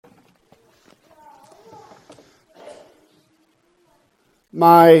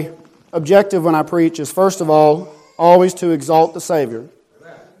My objective when I preach is, first of all, always to exalt the Savior,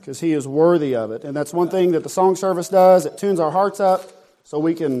 because He is worthy of it. And that's one thing that the song service does. It tunes our hearts up so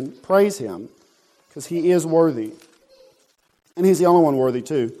we can praise Him, because He is worthy. And He's the only one worthy,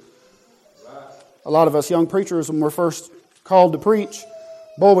 too. A lot of us young preachers, when we're first called to preach,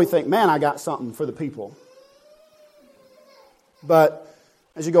 boy, we think, man, I got something for the people. But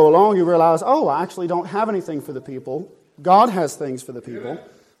as you go along, you realize, oh, I actually don't have anything for the people. God has things for the people.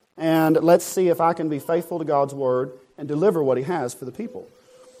 And let's see if I can be faithful to God's Word and deliver what He has for the people.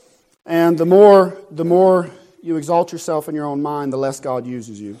 And the more you exalt yourself in your own mind, the less God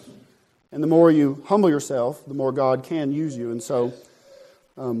uses you. And the more you humble yourself, the more God can use you. And so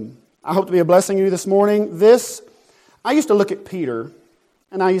I hope to be a blessing to you this morning. I used to look at Peter,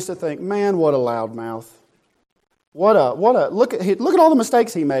 and I used to think, man, what a loudmouth. Look at all the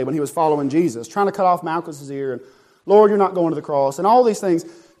mistakes he made when he was following Jesus, trying to cut off Malchus's ear, and Lord, you're not going to the cross, and all these things.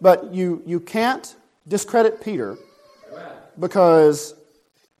 But you can't discredit Peter, because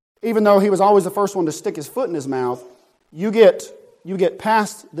even though he was always the first one to stick his foot in his mouth, you get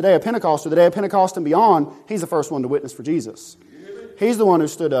past the day of Pentecost, or the day of Pentecost and beyond, he's the first one to witness for Jesus. He's the one who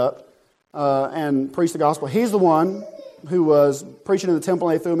stood up and preached the gospel. He's the one who was preaching in the temple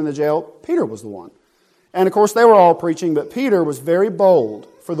and they threw him in the jail. Peter was the one. And of course they were all preaching, but Peter was very bold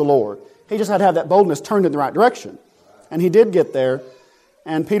for the Lord. He just had to have that boldness turned in the right direction. And he did get there.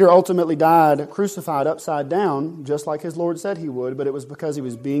 And Peter ultimately died crucified upside down, just like his Lord said he would, but it was because he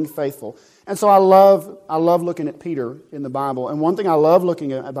was being faithful. And so I love looking at Peter in the Bible. And one thing I love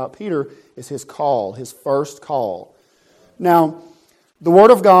looking at about Peter is his call, his first call. Now, the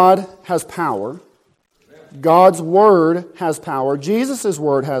Word of God has power. God's Word has power. Jesus'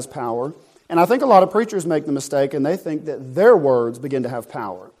 Word has power. And I think a lot of preachers make the mistake, and they think that their words begin to have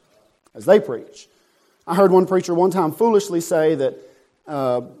power as they preach. I heard one preacher one time foolishly say that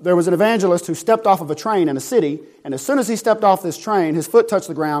there was an evangelist who stepped off of a train in a city, and as soon as he stepped off this train, his foot touched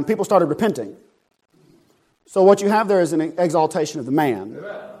the ground, people started repenting. So what you have there is an exaltation of the man,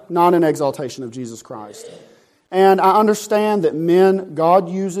 not an exaltation of Jesus Christ. And I understand that God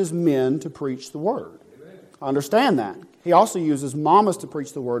uses men to preach the Word. I understand that. He also uses mamas to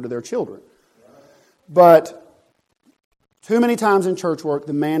preach the Word to their children. But too many times in church work,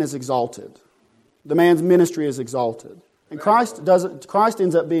 the man is exalted. The man's ministry is exalted. And Christ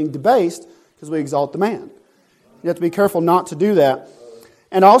ends up being debased because we exalt the man. You have to be careful not to do that.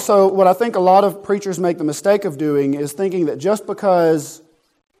 And also, what I think a lot of preachers make the mistake of doing is thinking that just because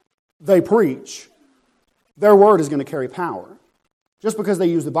they preach, their word is going to carry power. Just because they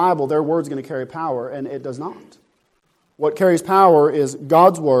use the Bible, their word is going to carry power, and it does not. What carries power is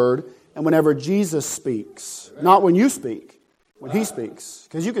God's Word, and whenever Jesus speaks, not when you speak, when He speaks.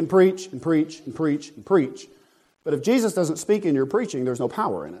 Because you can preach and preach and preach and preach, but if Jesus doesn't speak in your preaching, there's no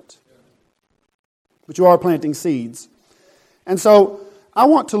power in it. But you are planting seeds. And so I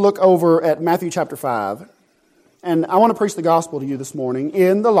want to look over at Matthew chapter 5, and I want to preach the gospel to you this morning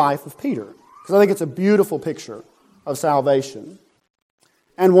in the life of Peter, because I think it's a beautiful picture of salvation,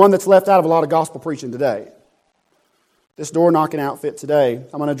 and one that's left out of a lot of gospel preaching today. This door-knocking outfit today,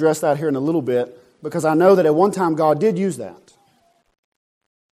 I'm going to address that here in a little bit, because I know that at one time God did use that.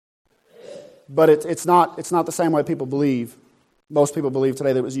 But it's not the same way people believe. Most people believe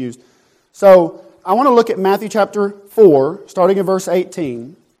today that it was used. So I want to look at Matthew chapter 4, starting in verse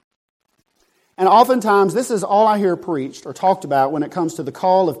 18. And oftentimes this is all I hear preached or talked about when it comes to the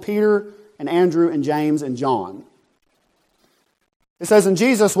call of Peter and Andrew and James and John. It says, "And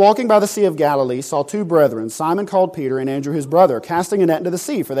Jesus, walking by the Sea of Galilee, saw two brethren, Simon called Peter and Andrew his brother, casting a net into the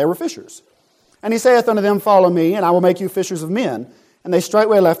sea, for they were fishers. And he saith unto them, Follow me, and I will make you fishers of men. And they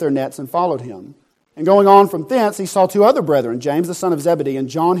straightway left their nets and followed him. And going on from thence, he saw two other brethren, James the son of Zebedee, and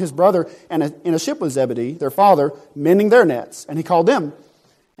John his brother, and in a ship with Zebedee, their father, mending their nets. And he called them.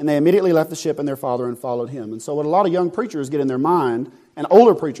 And they immediately left the ship and their father and followed him." And so what a lot of young preachers get in their mind, and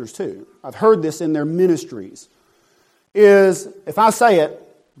older preachers too, I've heard this in their ministries, is if I say it,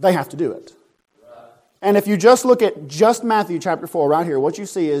 they have to do it. And if you just look at just Matthew chapter 4 right here, what you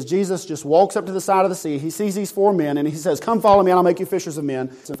see is Jesus just walks up to the side of the sea. He sees these four men and he says, "Come follow me and I'll make you fishers of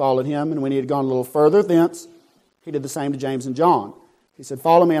men." And followed him. And when he had gone a little further thence, he did the same to James and John. He said,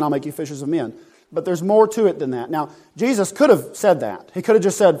 "Follow me and I'll make you fishers of men." But there's more to it than that. Now, Jesus could have said that. He could have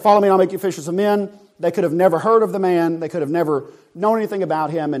just said, "Follow me and I'll make you fishers of men." They could have never heard of the man. They could have never known anything about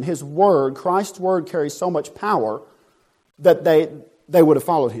him. And his word, Christ's word, carries so much power that they would have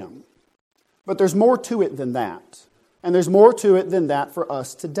followed him. But there's more to it than that. And there's more to it than that for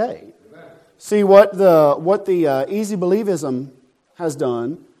us today. Amen. See, what the easy believism has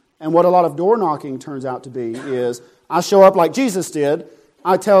done, and what a lot of door knocking turns out to be, is I show up like Jesus did,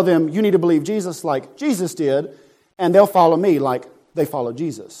 I tell them, you need to believe Jesus like Jesus did, and they'll follow me like they follow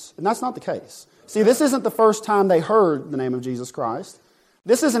Jesus. And that's not the case. See, this isn't the first time they heard the name of Jesus Christ.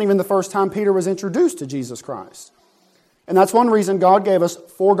 This isn't even the first time Peter was introduced to Jesus Christ. And that's one reason God gave us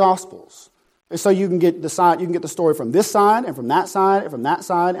 4 Gospels. So you can get the story from this side, and from that side, and from that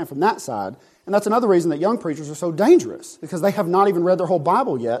side, and from that side. And that's another reason that young preachers are so dangerous, because they have not even read their whole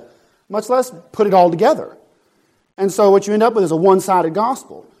Bible yet, much less put it all together. And so what you end up with is a one-sided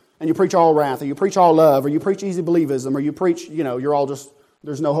gospel. And you preach all wrath, or you preach all love, or you preach easy believism, or you preach, you're all just,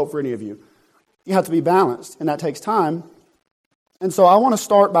 there's no hope for any of you. You have to be balanced, and that takes time. And so I want to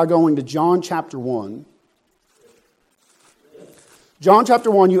start by going to John chapter 1. John chapter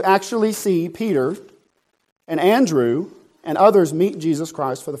 1, you actually see Peter and Andrew and others meet Jesus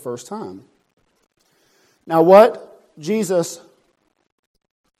Christ for the first time. Now, what Jesus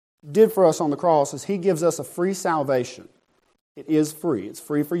did for us on the cross is He gives us a free salvation. It is free. It's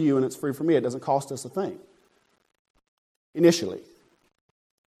free for you and it's free for me. It doesn't cost us a thing initially.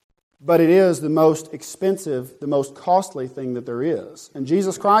 But it is the most expensive, the most costly thing that there is. And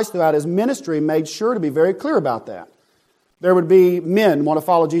Jesus Christ, throughout His ministry, made sure to be very clear about that. There would be men want to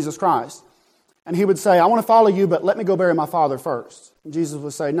follow Jesus Christ. And He would say, I want to follow you, but let me go bury my father first. And Jesus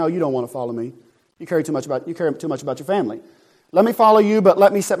would say, no, you don't want to follow me. You care too much about your family. Let me follow you, but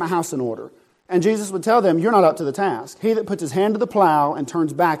let me set my house in order. And Jesus would tell them, you're not up to the task. He that puts his hand to the plow and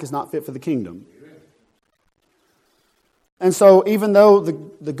turns back is not fit for the kingdom. And so even though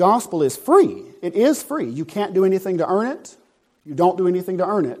the gospel is free, it is free. You can't do anything to earn it. You don't do anything to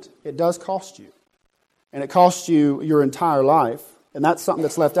earn it. It does cost you. And it costs you your entire life. And that's something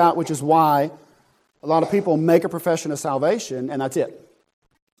that's left out, which is why a lot of people make a profession of salvation, and that's it.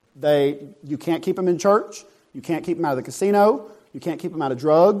 You can't keep them in church. You can't keep them out of the casino. You can't keep them out of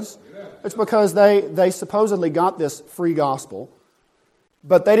drugs. It's because they supposedly got this free gospel,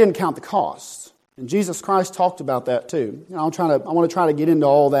 but they didn't count the cost. And Jesus Christ talked about that too. I want to try to get into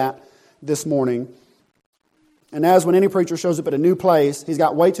all that this morning. And as when any preacher shows up at a new place, he's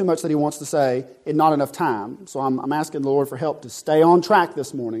got way too much that he wants to say and not enough time. So I'm asking the Lord for help to stay on track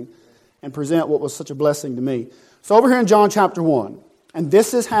this morning and present what was such a blessing to me. So over here in John chapter 1, and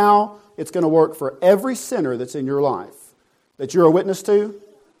this is how it's going to work for every sinner that's in your life that you're a witness to.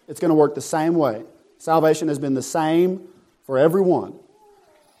 It's going to work the same way. Salvation has been the same for everyone.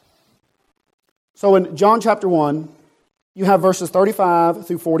 So in John chapter 1, you have verses 35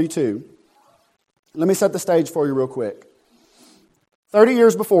 through 42. Let me set the stage for you real quick. 30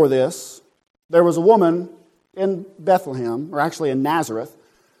 years before this, there was a woman in Bethlehem, or actually in Nazareth,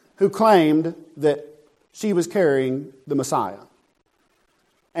 who claimed that she was carrying the Messiah.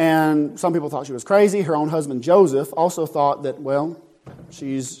 And some people thought she was crazy. Her own husband, Joseph, also thought that, well,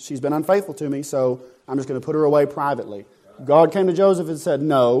 she's been unfaithful to me, so I'm just going to put her away privately. God came to Joseph and said,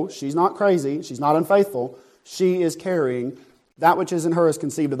 no, she's not crazy. She's not unfaithful. She is carrying that which is in her is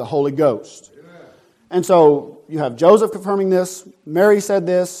conceived of the Holy Ghost. And so you have Joseph confirming this. Mary said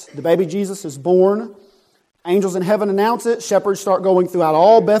this. The baby Jesus is born. Angels in heaven announce it. Shepherds start going throughout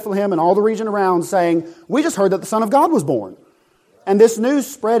all Bethlehem and all the region around saying, we just heard that the Son of God was born. And this news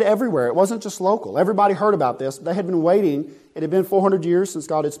spread everywhere. It wasn't just local. Everybody heard about this. They had been waiting. It had been 400 years since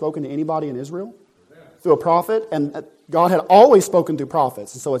God had spoken to anybody in Israel through a prophet. And God had always spoken through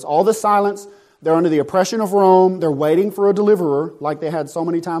prophets. And so it's all this silence. They're under the oppression of Rome. They're waiting for a deliverer like they had so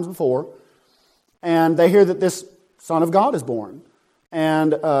many times before. And they hear that this Son of God is born.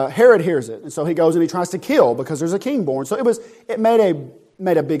 And Herod hears it. And so he goes and he tries to kill because there's a king born. So it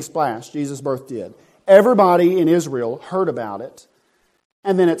made a big splash. Jesus' birth did. Everybody in Israel heard about it.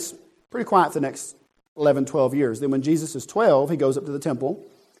 And then it's pretty quiet for the next 11, 12 years. Then when Jesus is 12, he goes up to the temple.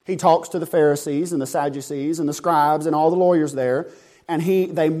 He talks to the Pharisees and the Sadducees and the scribes and all the lawyers there. And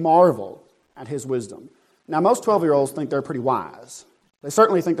they marvel at his wisdom. Now, most 12-year-olds think they're pretty wise. They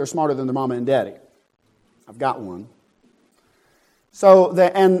certainly think they're smarter than their mama and daddy. I've got one. So,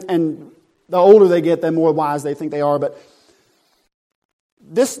 and the older they get, the more wise they think they are. But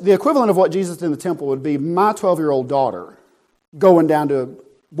the equivalent of what Jesus did in the temple would be my 12-year-old daughter going down to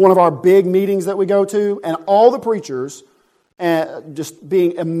one of our big meetings that we go to, and all the preachers just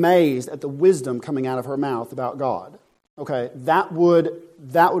being amazed at the wisdom coming out of her mouth about God. Okay, that would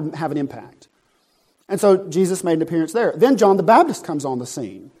have an impact. And so Jesus made an appearance there. Then John the Baptist comes on the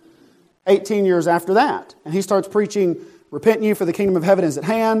scene, 18 years after that, and he starts preaching, "Repent ye, for the kingdom of heaven is at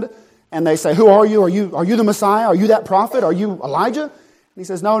hand." And they say, "Who are you? Are you the Messiah? Are you that prophet? Are you Elijah?" And he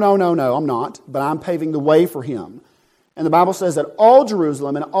says, No, I'm not, but I'm paving the way for him. And the Bible says that all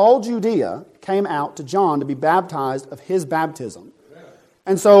Jerusalem and all Judea came out to John to be baptized of his baptism.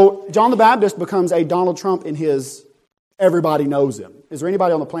 And so John the Baptist becomes a Donald Trump in his everybody knows him. Is there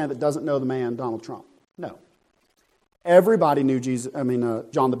anybody on the planet that doesn't know the man Donald Trump? No. Everybody knew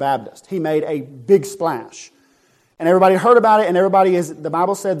John the Baptist. He made a big splash. And everybody heard about it, and the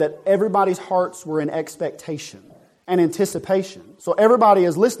Bible said that everybody's hearts were in expectation and anticipation. So everybody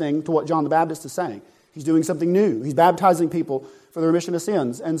is listening to what John the Baptist is saying. He's doing something new. He's baptizing people for the remission of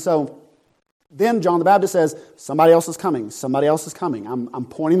sins. And so then John the Baptist says, somebody else is coming. Somebody else is coming. I'm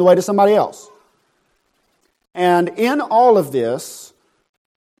pointing the way to somebody else. And in all of this,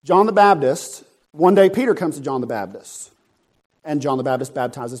 John the Baptist, one day Peter comes to John the Baptist. And John the Baptist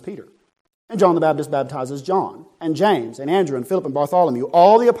baptizes Peter. And John the Baptist baptizes John, and James, and Andrew, and Philip, and Bartholomew.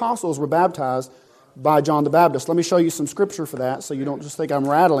 All the apostles were baptized by John the Baptist. Let me show you some scripture for that so you don't just think I'm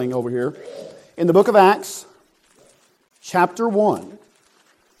rattling over here. In the book of Acts, chapter 1,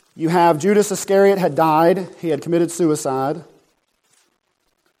 you have Judas Iscariot had died. He had committed suicide,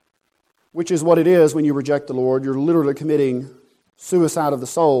 which is what it is when you reject the Lord. You're literally committing suicide of the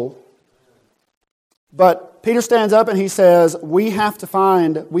soul. But Peter stands up and he says, we have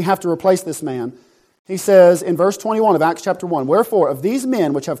to replace this man. He says in verse 21 of Acts chapter 1, wherefore of these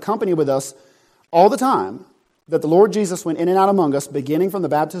men which have company with us all the time, that the Lord Jesus went in and out among us, beginning from the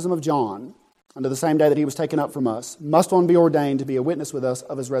baptism of John, unto the same day that he was taken up from us, must one be ordained to be a witness with us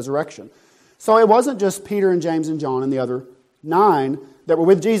of his resurrection. So it wasn't just Peter and James and John and the other 9 that were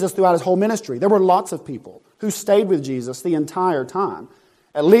with Jesus throughout his whole ministry. There were lots of people who stayed with Jesus the entire time.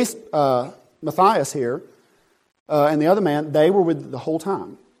 At least Matthias here and the other man, they were with the whole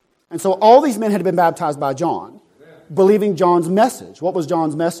time. And so all these men had been baptized by John, believing John's message. What was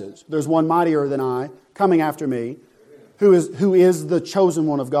John's message? There's one mightier than I coming after me, who is the chosen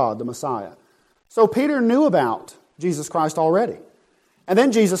one of God, the Messiah. So Peter knew about Jesus Christ already. And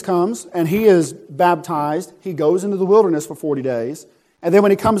then Jesus comes and he is baptized. He goes into the wilderness for 40 days. And then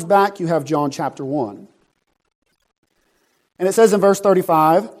when he comes back, you have John chapter 1. And it says in verse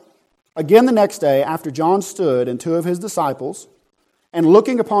 35, again the next day, after John stood and 2 of his disciples, and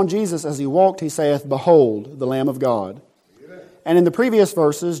looking upon Jesus as he walked, he saith, behold, the Lamb of God. Amen. And in the previous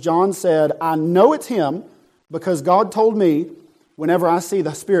verses, John said, I know it's him because God told me whenever I see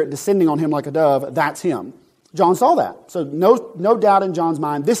the Spirit descending on him like a dove, that's him. John saw that. So no doubt in John's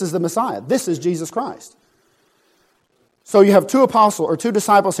mind, this is the Messiah. This is Jesus Christ. So you have 2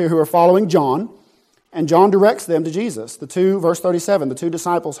 disciples here who are following John, and John directs them to Jesus. Verse 37, the 2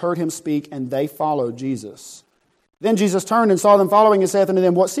 disciples heard him speak, and they followed Jesus. Then Jesus turned and saw them following, and saith unto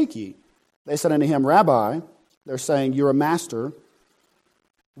them, what seek ye? They said unto him, Rabbi, they're saying, you're a master.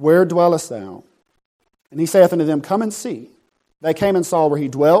 Where dwellest thou? And he saith unto them, come and see. They came and saw where he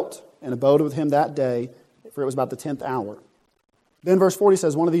dwelt, and abode with him that day, for it was about the 10th hour. Then verse 40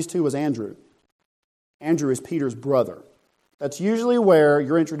 says, one of these 2 was Andrew. Andrew is Peter's brother. That's usually where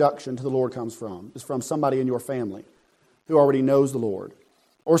your introduction to the Lord comes from, is from somebody in your family who already knows the Lord,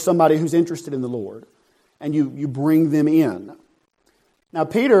 or somebody who's interested in the Lord, and you bring them in. Now,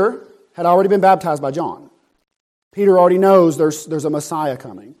 Peter had already been baptized by John. Peter already knows there's a Messiah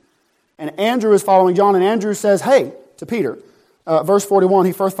coming. And Andrew is following John, and Andrew says, hey, to Peter, verse 41,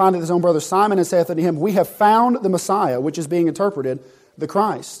 he first findeth his own brother Simon, and saith unto him, we have found the Messiah, which is being interpreted, the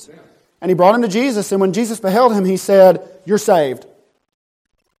Christ. And he brought him to Jesus, and when Jesus beheld him, he said, you're saved.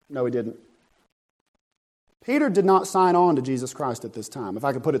 No, he didn't. Peter did not sign on to Jesus Christ at this time, if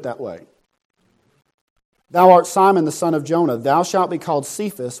I could put it that way. Thou art Simon, the son of Jonah. Thou shalt be called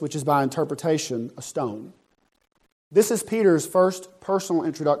Cephas, which is by interpretation a stone. This is Peter's first personal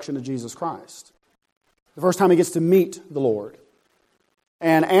introduction to Jesus Christ. The first time he gets to meet the Lord.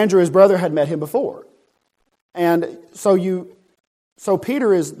 And Andrew, his brother, had met him before. And so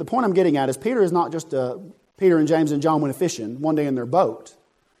Peter is, the point I'm getting at is Peter is not just Peter and James and John went fishing one day in their boat.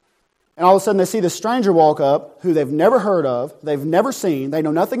 And all of a sudden they see this stranger walk up who they've never heard of, they've never seen, they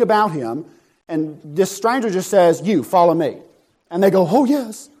know nothing about him. And this stranger just says, you, follow me. And they go, oh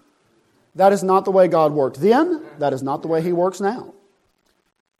yes. That is not the way God worked then. That is not the way he works now.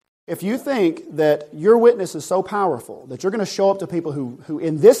 If you think that your witness is so powerful that you're going to show up to people who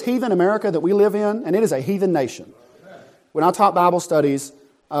in this heathen America that we live in, and it is a heathen nation. When I taught Bible studies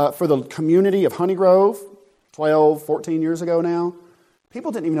for the community of Honey Grove 12, 14 years ago now,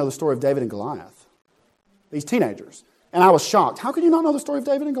 people didn't even know the story of David and Goliath. These teenagers. And I was shocked. How could you not know the story of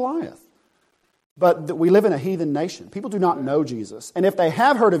David and Goliath? But we live in a heathen nation. People do not know Jesus. And if they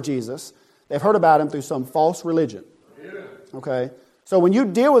have heard of Jesus, they've heard about him through some false religion. Okay? So when you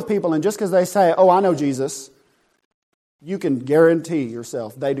deal with people and just because they say, oh, I know Jesus, you can guarantee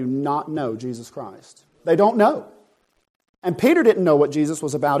yourself they do not know Jesus Christ. They don't know. And Peter didn't know what Jesus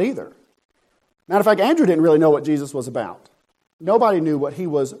was about either. Matter of fact, Andrew didn't really know what Jesus was about. Nobody knew what he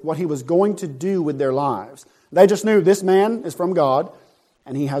was going to do with their lives. They just knew this man is from God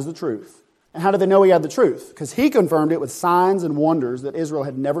and he has the truth. And how did they know he had the truth? Because he confirmed it with signs and wonders that Israel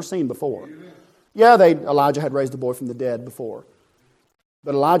had never seen before. Yeah, Elijah had raised a boy from the dead before.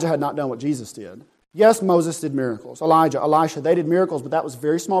 But Elijah had not done what Jesus did. Yes, Moses did miracles. Elijah, Elisha, they did miracles, but that was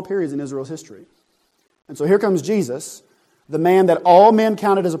very small periods in Israel's history. And so here comes Jesus, the man that all men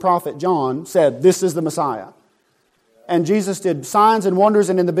counted as a prophet. John said, this is the Messiah. And Jesus did signs and wonders,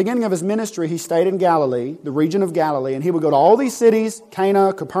 and in the beginning of his ministry, he stayed in Galilee, the region of Galilee, and he would go to all these cities,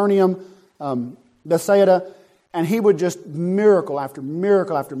 Cana, Capernaum, Bethsaida, and he would just miracle after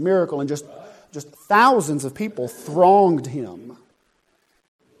miracle after miracle, and just thousands of people thronged him.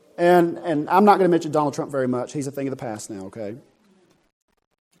 And I'm not going to mention Donald Trump very much. He's a thing of the past now, okay?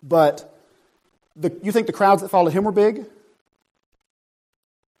 But you think the crowds that followed him were big?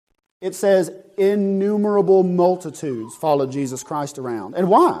 It says innumerable multitudes followed Jesus Christ around. And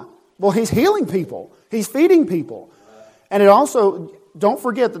why? Well, he's healing people. He's feeding people. And it also, don't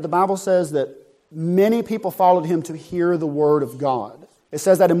forget that the Bible says that many people followed him to hear the word of God. It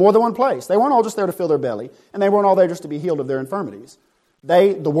says that in more than one place. They weren't all just there to fill their belly, and they weren't all there just to be healed of their infirmities.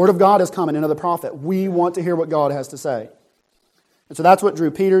 The word of God is coming in another prophet. We want to hear what God has to say. And so that's what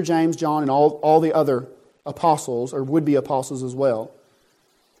drew Peter, James, John, and all the other apostles, or would-be apostles as well.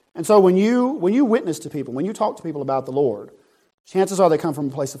 And so when you witness to people, when you talk to people about the Lord, chances are they come from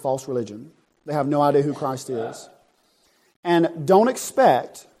a place of false religion. They have no idea who Christ is. And don't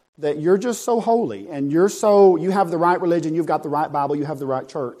expect that you're just so holy and you have the right religion, you've got the right Bible, you have the right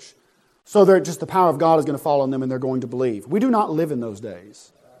church, so that just the power of God is going to fall on them and they're going to believe. We do not live in those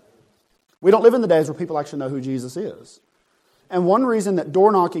days. We don't live in the days where people actually know who Jesus is. And one reason that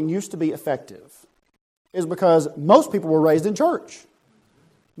door knocking used to be effective is because most people were raised in church.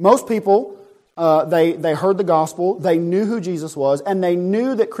 Most people, they heard the gospel, they knew who Jesus was, and they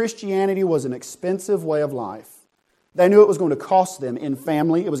knew that Christianity was an expensive way of life. They knew it was going to cost them in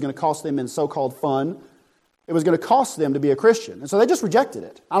family, it was going to cost them in so-called fun, it was going to cost them to be a Christian. And so they just rejected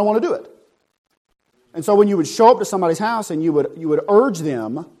it. I don't want to do it. And so when you would show up to somebody's house and you would urge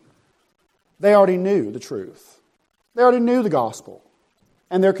them, they already knew the truth. They already knew the gospel.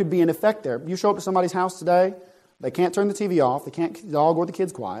 And there could be an effect there. You show up to somebody's house today, they can't turn the TV off, they can't keep the dog or the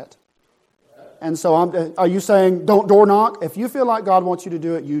kids quiet. And so are you saying don't door knock? If you feel like God wants you to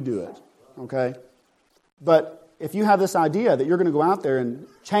do it, you do it. Okay? But if you have this idea that you're going to go out there and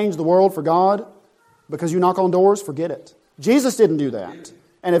change the world for God because you knock on doors, forget it. Jesus didn't do that.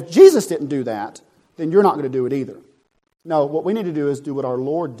 And if Jesus didn't do that, then you're not going to do it either. No, what we need to do is do what our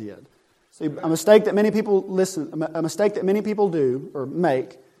Lord did. See, a mistake that many people do or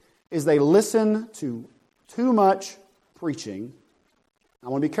make is they listen to too much preaching. I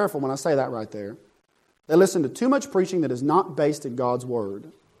want to be careful when I say that right there. They listen to too much preaching that is not based in God's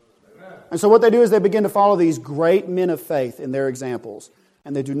Word. And so what they do is they begin to follow these great men of faith in their examples.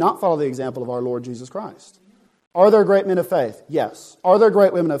 And they do not follow the example of our Lord Jesus Christ. Are there great men of faith? Yes. Are there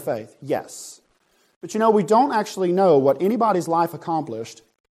great women of faith? Yes. But we don't actually know what anybody's life accomplished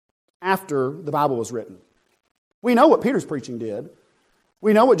after the Bible was written. We know what Peter's preaching did.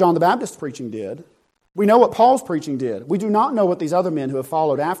 We know what John the Baptist's preaching did. We know what Paul's preaching did. We do not know what these other men who have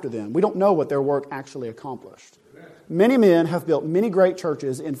followed after them. We don't know what their work actually accomplished. Many men have built many great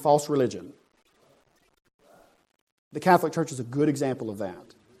churches in false religion. The Catholic Church is a good example of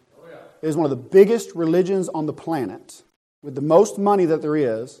that. It is one of the biggest religions on the planet with the most money that there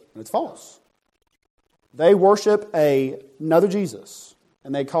is, and it's false. They worship another Jesus,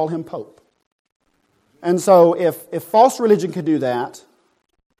 and they call him Pope. And so if false religion could do that,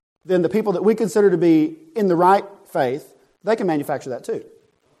 then the people that we consider to be in the right faith, they can manufacture that too.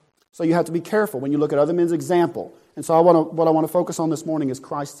 So you have to be careful when you look at other men's example. And so what I want to focus on this morning is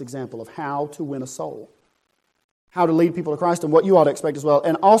Christ's example of how to win a soul. How to lead people to Christ and what you ought to expect as well.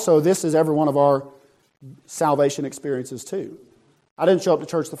 And also, this is every one of our salvation experiences too. I didn't show up to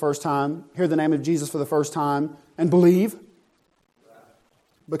church the first time, hear the name of Jesus for the first time, and believe.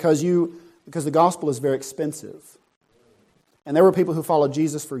 Because the gospel is very expensive. And there were people who followed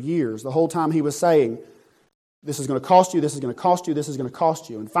Jesus for years. The whole time he was saying, this is going to cost you, this is going to cost you, this is going to cost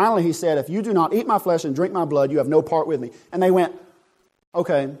you. And finally he said, if you do not eat my flesh and drink my blood, you have no part with me. And they went,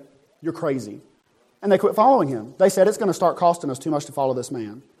 okay, you're crazy. And they quit following him. They said, it's going to start costing us too much to follow this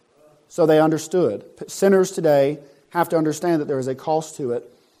man. So they understood. Sinners today have to understand that there is a cost to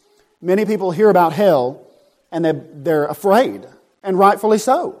it. Many people hear about hell and they're afraid, and rightfully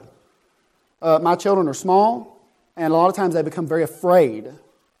so. My children are small, and a lot of times they become very afraid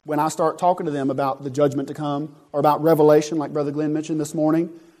when I start talking to them about the judgment to come or about Revelation, like Brother Glenn mentioned this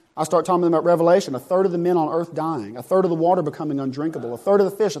morning. I start talking to them about Revelation, 1/3 of the men on earth dying, 1/3 of the water becoming undrinkable, 1/3 of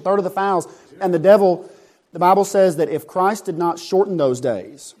the fish, 1/3 of the fowls, and the devil The Bible says that if Christ did not shorten those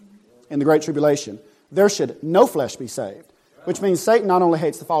days in the Great Tribulation, there should no flesh be saved. Which means Satan not only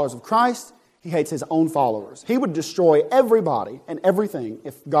hates the followers of Christ, he hates his own followers. He would destroy everybody and everything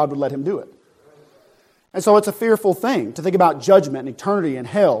if God would let him do it. And so it's a fearful thing to think about judgment and eternity and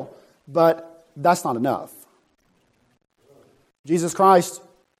hell, but that's not enough. Jesus Christ,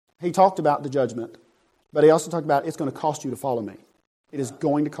 he talked about the judgment, but he also talked about it's going to cost you to follow me. It is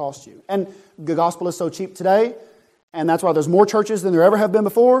going to cost you. And the gospel is so cheap today, and that's why there's more churches than there ever have been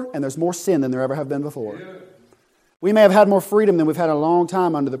before, and there's more sin than there ever have been before. We may have had more freedom than we've had in a long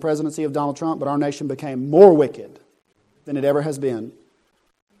time under the presidency of Donald Trump, but our nation became more wicked than it ever has been.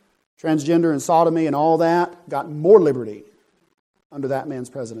 Transgender and sodomy and all that got more liberty under that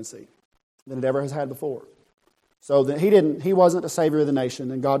man's presidency than it ever has had before. So that he wasn't a savior of the nation,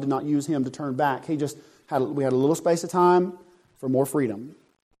 and God did not use him to turn back. We had a little space of time for more freedom.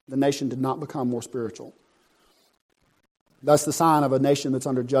 The nation did not become more spiritual. That's the sign of a nation that's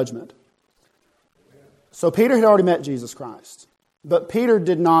under judgment. So Peter had already met Jesus Christ. But Peter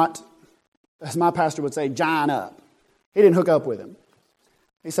did not, as my pastor would say, gine up. He didn't hook up with him.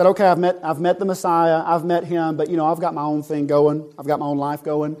 He said, okay, I've met the Messiah, I've met him, but I've got my own thing going. I've got my own life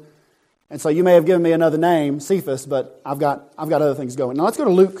going. And so you may have given me another name, Cephas, but I've got other things going. Now let's go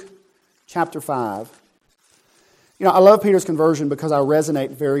to Luke chapter 5. I love Peter's conversion because I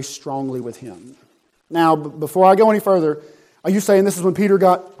resonate very strongly with him. Now, before I go any further, are you saying this is when Peter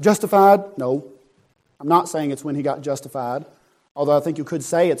got justified? No. I'm not saying it's when he got justified, although I think you could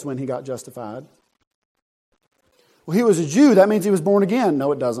say it's when he got justified. Well, he was a Jew. That means he was born again.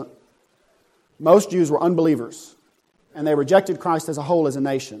 No, it doesn't. Most Jews were unbelievers, and they rejected Christ as a whole, as a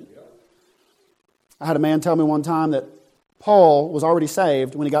nation. I had a man tell me one time that Paul was already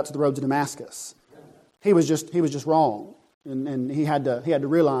saved when he got to the road to Damascus. He was just wrong, and he had to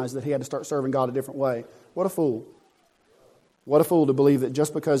realize that he had to start serving God a different way. What a fool! What a fool to believe that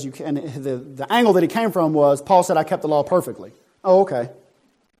just because you can. The angle that he came from was Paul said, "I kept the law perfectly." Oh, okay,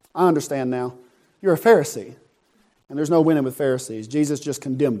 I understand now. You're a Pharisee, and there's no winning with Pharisees. Jesus just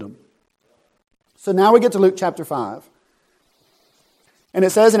condemned them. So now we get to Luke chapter 5. And it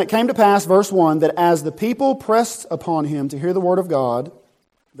says, and it came to pass, verse 1, that as the people pressed upon him to hear the word of God,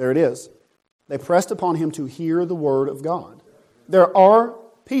 there it is. They pressed upon him to hear the word of God. There are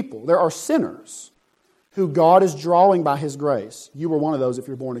people, there are sinners who God is drawing by his grace. You were one of those if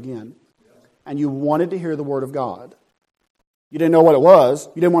you're born again. And you wanted to hear the word of God. You didn't know what it was.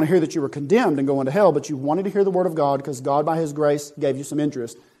 You didn't want to hear that you were condemned and going to hell, but you wanted to hear the word of God because God by his grace gave you some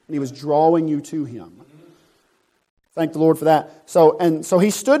interest, and he was drawing you to him. Thank the Lord for that. So he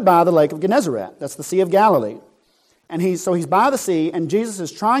stood by the lake of Gennesaret. That's the Sea of Galilee. And he's by the sea, and Jesus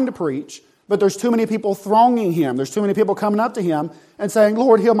is trying to preach, but there's too many people thronging him. There's too many people coming up to him and saying,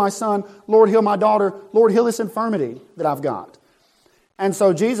 Lord, heal my son. Lord, heal my daughter. Lord, heal this infirmity that I've got. And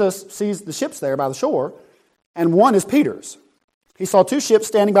so Jesus sees the ships there by the shore, and one is Peter's. He saw two ships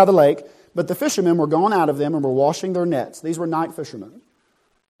standing by the lake, but the fishermen were gone out of them and were washing their nets. These were night fishermen.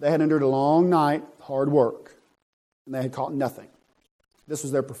 They had endured a long night, hard work, and they had caught nothing. This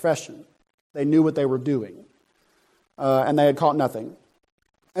was their profession. They knew what they were doing, and they had caught nothing.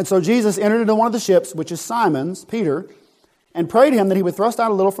 And so Jesus entered into one of the ships, which is Simon's, Peter, and prayed him that he would thrust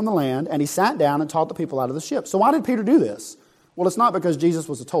out a little from the land, and he sat down and taught the people out of the ship. So why did Peter do this? Well, it's not because Jesus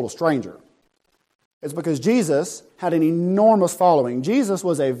was a total stranger. It's because Jesus had an enormous following. Jesus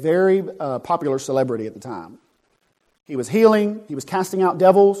was a very popular celebrity at the time. He was healing, he was casting out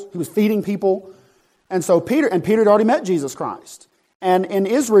devils, he was feeding people. And so Peter had already met Jesus Christ. And in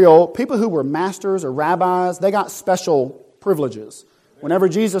Israel, people who were masters or rabbis, they got special privileges. Whenever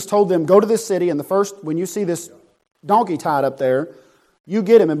Jesus told them, go to this city, and when you see this donkey tied up there, you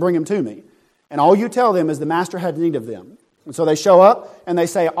get him and bring him to me. And all you tell them is the master had need of them. And so they show up and they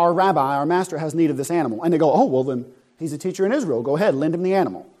say, our rabbi, our master has need of this animal. And they go, oh, well then he's a teacher in Israel. Go ahead, lend him the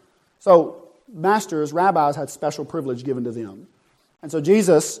animal. So masters, rabbis had special privilege given to them. And so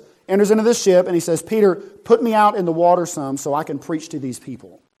Jesus enters into this ship and he says, Peter, put me out in the water some so I can preach to these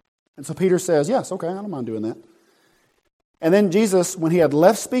people. And so Peter says, yes, okay, I don't mind doing that. And then Jesus, when he had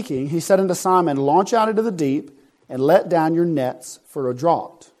left speaking, he said unto Simon, launch out into the deep and let down your nets for a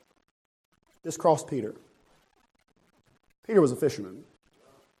draught. This crossed Peter. Peter was a fisherman.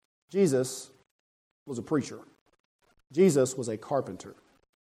 Jesus was a preacher. Jesus was a carpenter.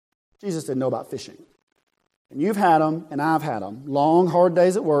 Jesus didn't know about fishing. And you've had them, and I've had them. Long, hard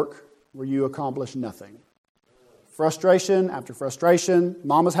days at work where you accomplish nothing. Frustration after frustration.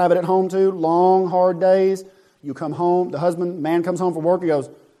 Mamas have it at home too. Long, hard days. You come home, man comes home from work and goes,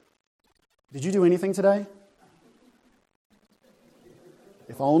 did you do anything today?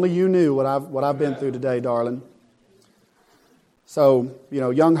 If only you knew what I've been through today, darling. So,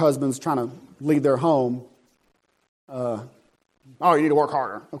 young husbands trying to lead their home. You need to work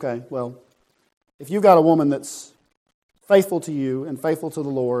harder. Okay, well, if you've got a woman that's faithful to you and faithful to the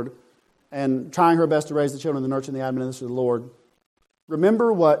Lord and trying her best to raise the children in the nurture and the admonition of the Lord,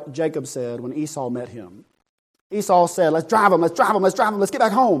 remember what Jacob said when Esau met him. Esau said, let's drive them, let's get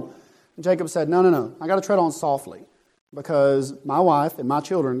back home. And Jacob said, no, I got to tread on softly because my wife and my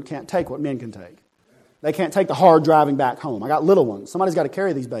children can't take what men can take. They can't take the hard driving back home. I got little ones. Somebody's got to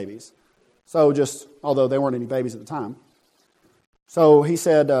carry these babies. So although they weren't any babies at the time. So he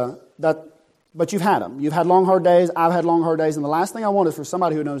said, but you've had them. You've had long, hard days. I've had long, hard days. And the last thing I want is for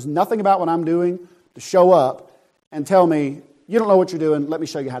somebody who knows nothing about what I'm doing to show up and tell me, you don't know what you're doing, let me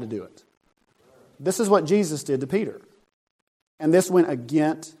show you how to do it. This is what Jesus did to Peter. And this went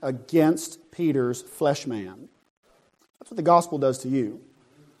against Peter's flesh man. That's what the gospel does to you.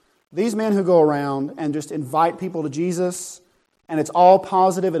 These men who go around and just invite people to Jesus, and it's all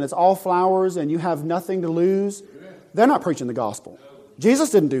positive and it's all flowers and you have nothing to lose, they're not preaching the gospel.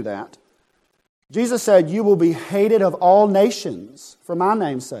 Jesus didn't do that. Jesus said, you will be hated of all nations for my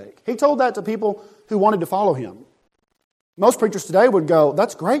name's sake. He told that to people who wanted to follow him. Most preachers today would go,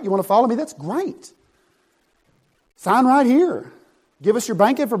 that's great, you want to follow me? That's great. Sign right here. Give us your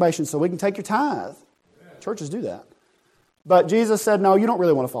bank information so we can take your tithe. Churches do that. But Jesus said, no, you don't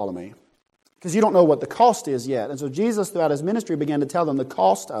really want to follow me because you don't know what the cost is yet. And so Jesus, throughout his ministry, began to tell them the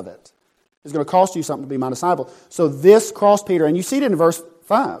cost of it. It's going to cost you something to be my disciple. So this crossed Peter, and you see it in verse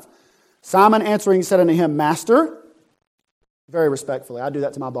 5. Simon answering said unto him, Master, very respectfully. I do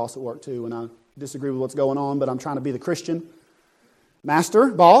that to my boss at work too when I disagree with what's going on, but I'm trying to be the Christian. Master,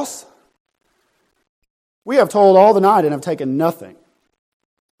 boss, we have toiled all the night and have taken nothing.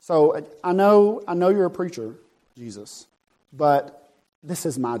 So I know you're a preacher, Jesus, but this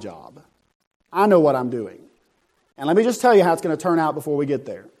is my job. I know what I'm doing. And let me just tell you how it's going to turn out before we get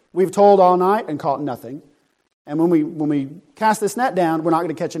there. We've toiled all night and caught nothing. And when we cast this net down, we're not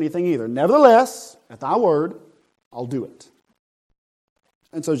going to catch anything either. Nevertheless, at thy word, I'll do it.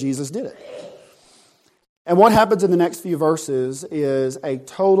 And so Jesus did it. And what happens in the next few verses is a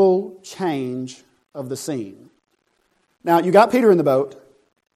total change of the scene. Now, you got Peter in the boat.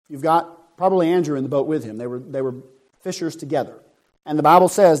 You've got probably Andrew in the boat with him. They were fishers together. And the Bible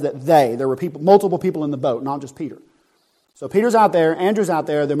says that there were multiple people in the boat, not just Peter. So Peter's out there, Andrew's out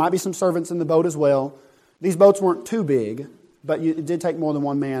there. There might be some servants in the boat as well. These boats weren't too big, but it did take more than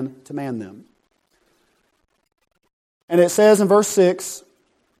one man to man them. And it says in verse 6,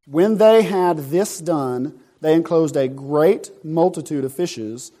 when they had this done, they enclosed a great multitude of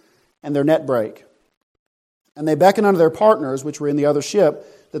fishes, and their net brake. And they beckoned unto their partners, which were in the other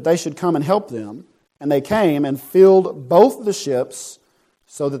ship, that they should come and help them. And they came and filled both the ships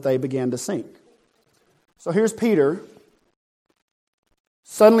so that they began to sink. So here's Peter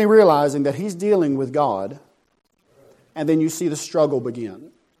suddenly realizing that he's dealing with God. And then you see the struggle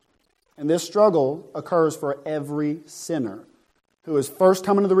begin. And this struggle occurs for every sinner who is first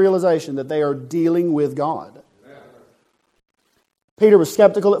coming to the realization that they are dealing with God. Peter was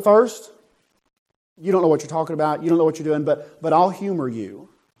skeptical at first. You don't know what you're talking about. You don't know what you're doing, but I'll humor you.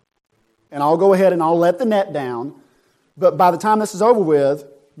 And I'll go ahead and I'll let the net down. But by the time this is over with,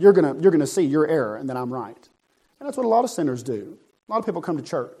 you're gonna see your error and that I'm right. And that's what a lot of sinners do. A lot of people come to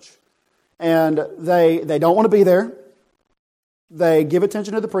church and they don't want to be there. They give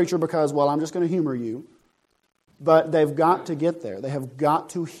attention to the preacher because, well, I'm just going to humor you. But they've got to get there. They have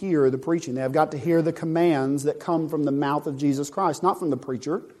got to hear the preaching. They have got to hear the commands that come from the mouth of Jesus Christ, not from the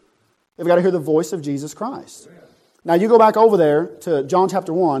preacher. They've got to hear the voice of Jesus Christ. Now you go back over there to John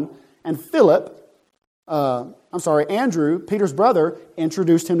chapter 1, and Andrew, Peter's brother,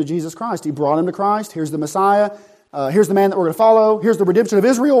 introduced him to Jesus Christ. He brought him to Christ. Here's the Messiah. Here's the man that we're going to follow. Here's the redemption of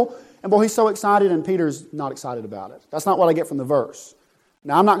Israel. And boy, he's so excited, and Peter's not excited about it. That's not what I get from the verse.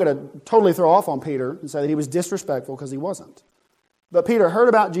 Now, I'm not going to totally throw off on Peter and say that he was disrespectful, because he wasn't. But Peter heard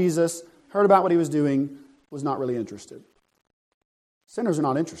about Jesus, heard about what he was doing, was not really interested. Sinners are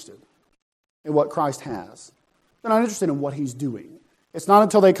not interested in what Christ has. They're not interested in what he's doing. It's not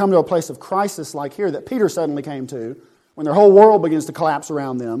until they come to a place of crisis like here that Peter suddenly came to, when their whole world begins to collapse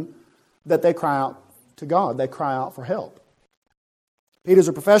around them, that they cry out to God. They cry out for help. Peter's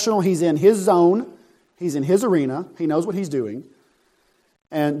a professional. He's in his zone. He's in his arena. He knows what he's doing.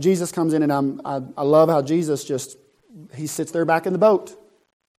 And Jesus comes in, and I love how Jesus he sits there back in the boat.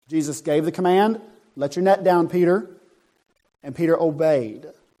 Jesus gave the command, let your net down, Peter. And Peter obeyed.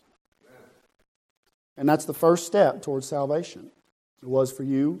 And that's the first step towards salvation. It was for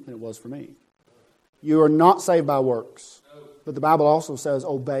you, and it was for me. You are not saved by works. but the Bible also says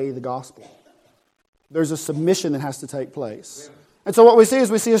obey the gospel. There's a submission that has to take place. And so what we see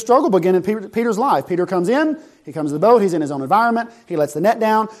is we see a struggle begin in Peter's life. Peter comes in, he comes to the boat, he's in his own environment, he lets the net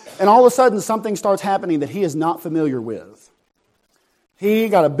down, and all of a sudden something starts happening that he is not familiar with. He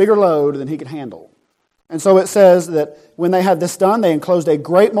got a bigger load than he could handle. And so it says that when they had this done, they enclosed a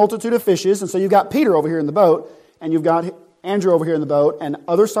great multitude of fishes. And so you've got Peter over here in the boat, and you've got Andrew over here in the boat, and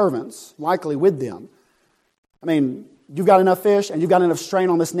other servants likely with them. I mean, you've got enough fish, and you've got enough strain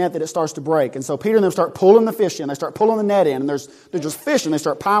on this net that it starts to break. And so Peter and them start pulling the fish in. They start pulling the net in, and they're just fish, and they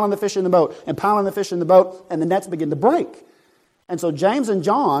start piling the fish in the boat, and piling the fish in the boat, and the nets begin to break. And so James and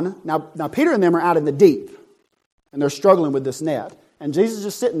John, now Peter and them are out in the deep, and they're struggling with this net. And Jesus is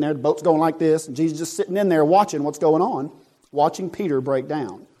just sitting there, the boat's going like this, and Jesus is just sitting in there watching what's going on, watching Peter break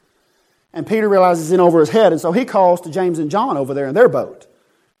down. And Peter realizes it's in over his head, and so he calls to James and John over there in their boat,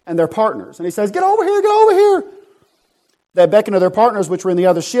 and their partners. And he says, get over here. They beckoned to their partners, which were in the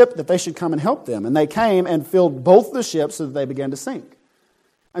other ship, that they should come and help them. And they came and filled both the ships so that they began to sink.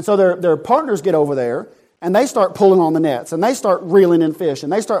 And so their partners get over there, and they start pulling on the nets, and they start reeling in fish,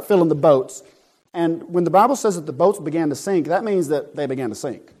 and they start filling the boats. And when the Bible says that the boats began to sink, that means that they began to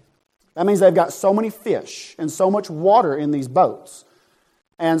sink. That means they've got so many fish and so much water in these boats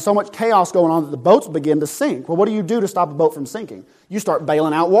and so much chaos going on that the boats begin to sink. Well, what do you do to stop a boat from sinking? You start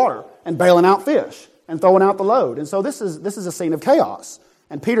bailing out water and bailing out fish and throwing out the load. And so this is a scene of chaos.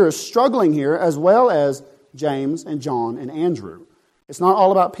 And Peter is struggling here as well as James and John and Andrew. It's not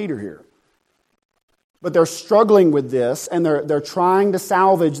all about Peter here. But they're struggling with this, and they're trying to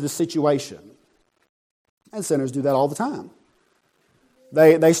salvage the situation. And sinners do that all the time.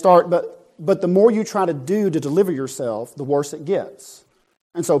 They start, but the more you try to do to deliver yourself, the worse it gets.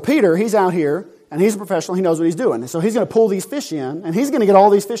 And so Peter, he's out here, and he's a professional, he knows what he's doing. And so he's going to pull these fish in, and he's going to get all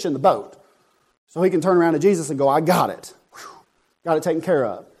these fish in the boat. So he can turn around to Jesus and go, I got it. Whew, got it taken care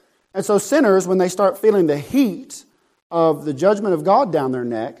of. And so sinners, when they start feeling the heat of the judgment of God down their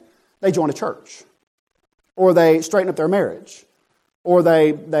neck, they join a church. Or they straighten up their marriage. Or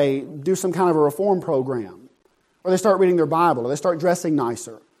they do some kind of a reform program. Or they start reading their Bible, or they start dressing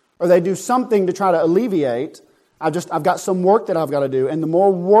nicer, or they do something to try to alleviate, I've got some work that I've got to do. And the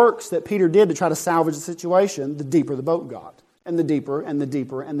more works that Peter did to try to salvage the situation, the deeper the boat got. And the deeper and the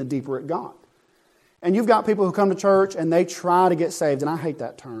deeper and the deeper it got. And you've got people who come to church and they try to get saved, and I hate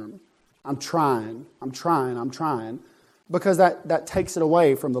that term. I'm trying, because that takes it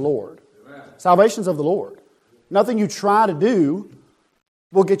away from the Lord. Amen. Salvation's of the Lord. Nothing you try to do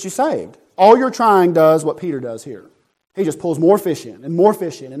will get you saved. All you're trying does what Peter does here. He just pulls more fish in and more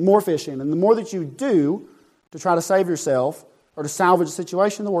fish in and more fish in. And the more that you do to try to save yourself or to salvage a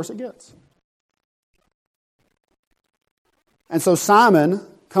situation, the worse it gets. And so Simon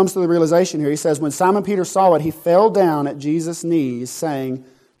comes to the realization here. He says, when Simon Peter saw it, he fell down at Jesus' knees, saying,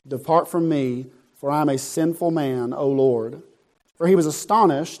 depart from me, for I am a sinful man, O Lord. For he was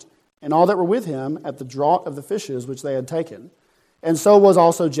astonished, and all that were with him, at the draught of the fishes which they had taken. And so was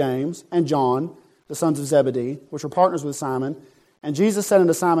also James and John, the sons of Zebedee, which were partners with Simon. And Jesus said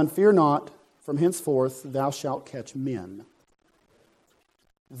unto Simon, fear not, from henceforth thou shalt catch men.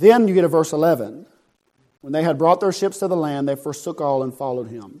 Then you get to verse 11. When they had brought their ships to the land, they forsook all and followed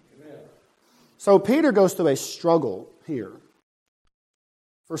him. Amen. So Peter goes through a struggle here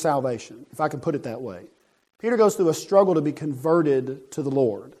for salvation, if I can put it that way. Peter goes through a struggle to be converted to the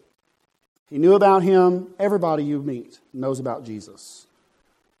Lord. He knew about him. Everybody you meet knows about Jesus.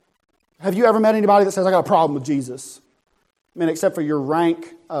 Have you ever met anybody that says, I got a problem with Jesus? I mean, except for your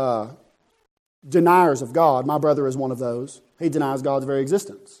rank deniers of God. My brother is one of those. He denies God's very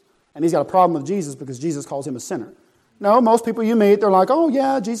existence. And he's got a problem with Jesus because Jesus calls him a sinner. No, most people you meet, they're like, oh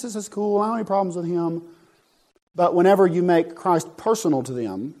yeah, Jesus is cool. I don't have any problems with him. But whenever you make Christ personal to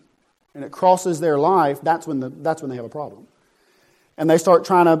them and it crosses their life, that's when they have a problem. And they start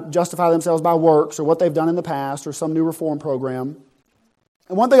trying to justify themselves by works or what they've done in the past or some new reform program.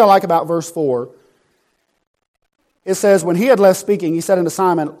 And one thing I like about verse 4, it says, when he had left speaking, he said unto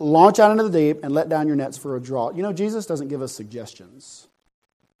Simon, launch out into the deep and let down your nets for a draught. You know, Jesus doesn't give us suggestions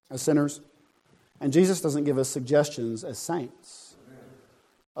as sinners. And Jesus doesn't give us suggestions as saints.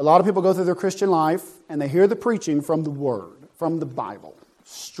 A lot of people go through their Christian life and they hear the preaching from the Word, from the Bible,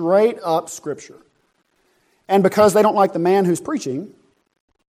 straight up Scripture. And because they don't like the man who's preaching,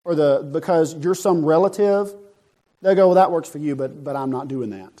 or because you're some relative, they go, well, that works for you, but I'm not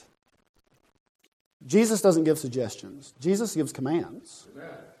doing that. Jesus doesn't give suggestions. Jesus gives commands. Amen.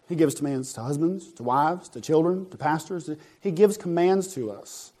 He gives commands to husbands, to wives, to children, to pastors. He gives commands to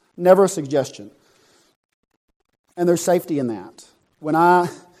us, never a suggestion. And there's safety in that. When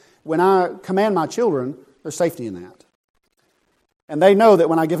I command my children, there's safety in that. And they know that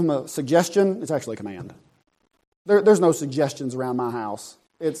when I give them a suggestion, it's actually a command. There's no suggestions around my house.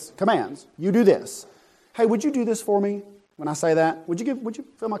 It's commands. You do this. Hey, would you do this for me when I say that? Would you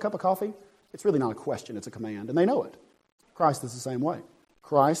fill my cup of coffee? It's really not a question, it's a command, and they know it. Christ is the same way.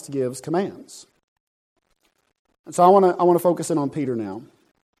 Christ gives commands. And so I want to focus in on Peter now.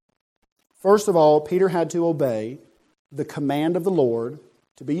 First of all, Peter had to obey the command of the Lord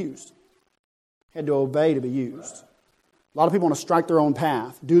to be used. He had to obey to be used. A lot of people want to strike their own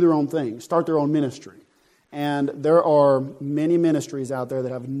path, do their own thing, start their own ministry. And there are many ministries out there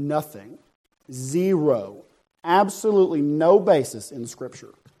that have nothing, zero, absolutely no basis in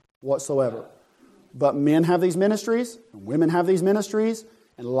Scripture whatsoever. But men have these ministries, and women have these ministries,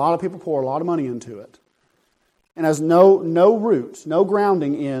 and a lot of people pour a lot of money into it. And has no roots, no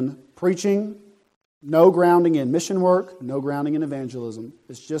grounding in preaching, no grounding in mission work, no grounding in evangelism.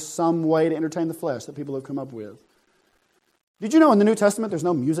 It's just some way to entertain the flesh that people have come up with. Did you know in the New Testament there's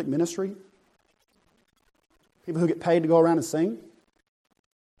no music ministry? People who get paid to go around and sing?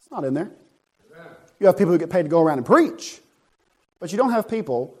 It's not in there. You have people who get paid to go around and preach. But you don't have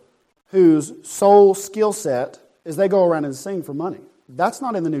people whose sole skill set is they go around and sing for money. That's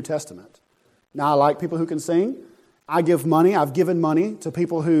not in the New Testament. Now, I like people who can sing. I give money. I've given money to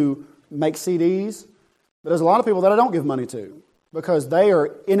people who make CDs. But there's a lot of people that I don't give money to because they are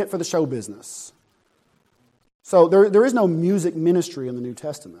in it for the show business. So there is no music ministry in the New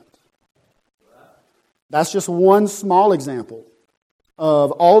Testament. That's just one small example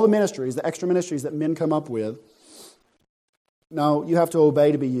of all the ministries, the extra ministries that men come up with. No, you have to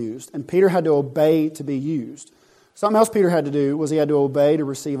obey to be used. And Peter had to obey to be used. Something else Peter had to do was he had to obey to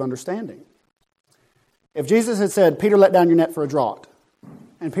receive understanding. If Jesus had said, Peter, let down your net for a draught,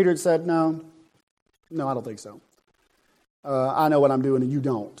 and Peter had said, no, I don't think so. I know what I'm doing and you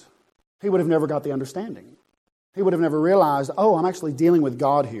don't. He would have never got the understanding. He would have never realized, oh, I'm actually dealing with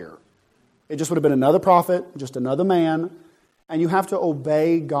God here. It just would have been another prophet, just another man, and you have to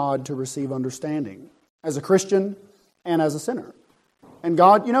obey God to receive understanding as a Christian and as a sinner. And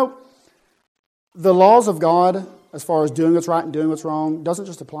God, the laws of God, as far as doing what's right and doing what's wrong, doesn't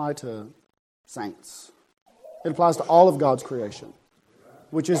just apply to saints. It applies to all of God's creation,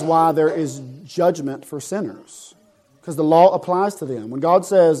 which is why there is judgment for sinners, because the law applies to them. When God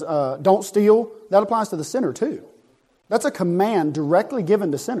says, don't steal, that applies to the sinner too. That's a command directly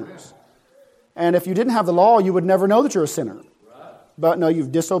given to sinners. And if you didn't have the law, you would never know that you're a sinner. But no,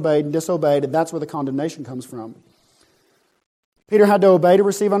 you've disobeyed, and that's where the condemnation comes from. Peter had to obey to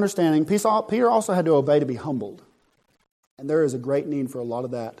receive understanding. Peter also had to obey to be humbled. And there is a great need for a lot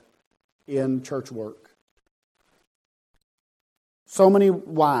of that in church work. So many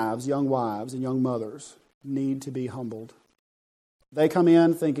wives, and young mothers need to be humbled. They come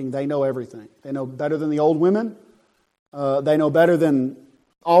in thinking they know everything. They know better than the old women. They know better than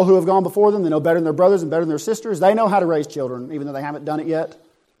all who have gone before them. They know better than their brothers and better than their sisters. They know how to raise children, even though they haven't done it yet.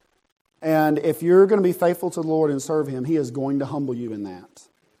 And if you're going to be faithful to the Lord and serve Him, He is going to humble you in that.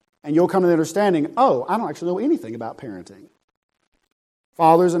 And you'll come to the understanding, oh, I don't actually know anything about parenting.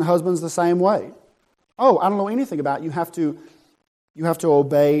 Fathers and husbands the same way. Oh, I don't know anything about it. You have to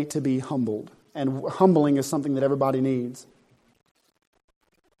obey to be humbled. And humbling is something that everybody needs.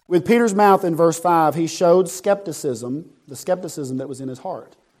 With Peter's mouth in verse 5, he showed skepticism, the skepticism that was in his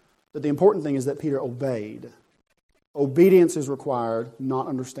heart. But the important thing is that Peter obeyed. Obedience is required, not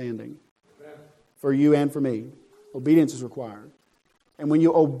understanding. For you and for me. Obedience is required. And when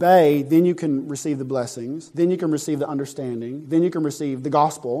you obey, then you can receive the blessings. Then you can receive the understanding. Then you can receive the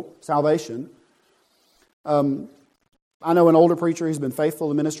gospel, salvation. I know an older preacher, he's been faithful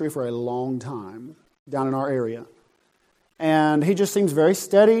to ministry for a long time down in our area. And he just seems very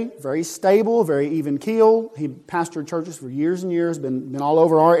steady, very stable, very even keel. He pastored churches for years and years, been all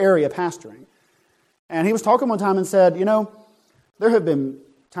over our area pastoring. And he was talking one time and said, there have been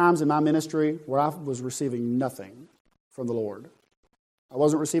times in my ministry where I was receiving nothing from the Lord. I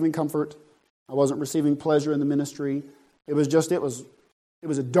wasn't receiving comfort. I wasn't receiving pleasure in the ministry. It was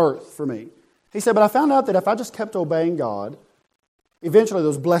a dearth for me. He said, but I found out that if I just kept obeying God, eventually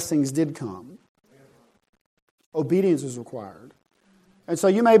those blessings did come. Obedience is required. And so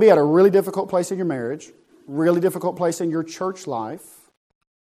you may be at a really difficult place in your marriage, really difficult place in your church life.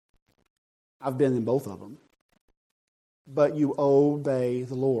 I've been in both of them. But you obey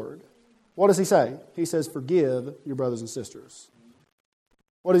the Lord. What does He say? He says, forgive your brothers and sisters.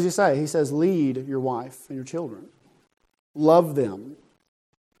 What does He say? He says, lead your wife and your children. Love them.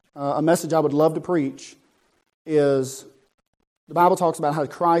 A message I would love to preach is the Bible talks about how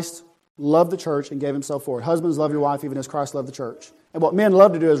Christ loved the church and gave Himself for it. Husbands, love your wife even as Christ loved the church. And what men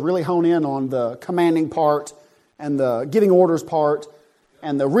love to do is really hone in on the commanding part and the giving orders part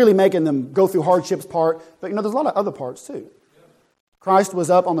and the really making them go through hardships part. But there's a lot of other parts too. Christ was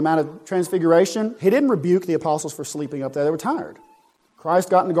up on the Mount of Transfiguration. He didn't rebuke the apostles for sleeping up there. They were tired. Christ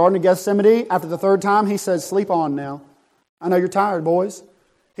got in the Garden of Gethsemane. After the third time, he said, sleep on now. I know you're tired, boys.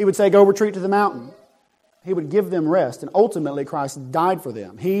 He would say, go retreat to the mountain. He would give them rest. And ultimately, Christ died for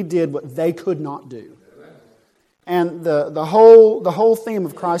them. He did what they could not do. And the whole theme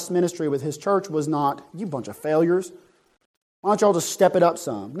of Christ's ministry with His church was not, you bunch of failures. Why don't y'all just step it up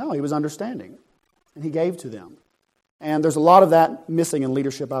some? No, He was understanding. And He gave to them. And there's a lot of that missing in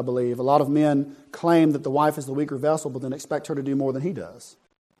leadership, I believe. A lot of men claim that the wife is the weaker vessel, but then expect her to do more than he does.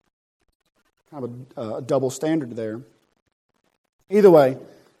 Kind of a double standard there. Either way,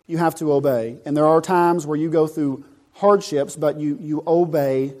 you have to obey. And there are times where you go through hardships, but you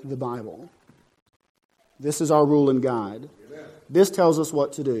obey the Bible. This is our rule and guide. Amen. This tells us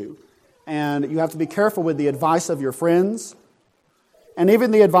what to do. And you have to be careful with the advice of your friends and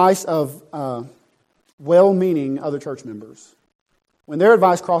even the advice of well-meaning other church members. When their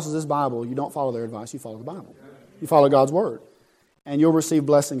advice crosses this Bible, you don't follow their advice, you follow the Bible. You follow God's Word. And you'll receive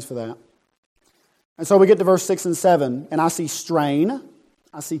blessings for that. And so we get to verse 6 and 7, and I see strain,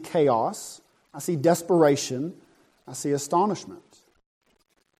 I see chaos, I see desperation, I see astonishment.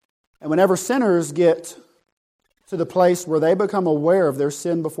 And whenever sinners get to the place where they become aware of their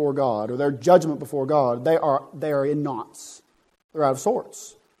sin before God, or their judgment before God, they are in knots. They're out of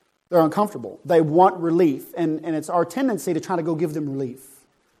sorts. They're uncomfortable. They want relief. And it's our tendency to try to go give them relief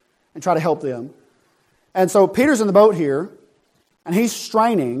and try to help them. And so Peter's in the boat here, and he's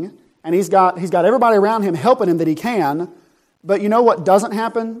straining, and he's got everybody around him helping him that he can. But you know what doesn't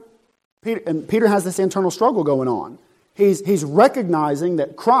happen? Peter has this internal struggle going on. He's recognizing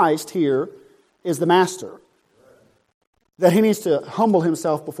that Christ here is the master. That he needs to humble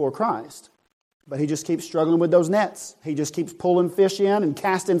himself before Christ. But he just keeps struggling with those nets. He just keeps pulling fish in and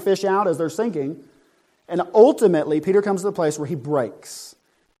casting fish out as they're sinking. And ultimately, Peter comes to the place where he breaks.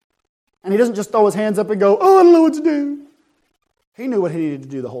 And he doesn't just throw his hands up and go, oh, I don't know what to do. He knew what he needed to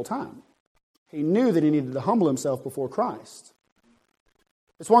do the whole time. He knew that he needed to humble himself before Christ.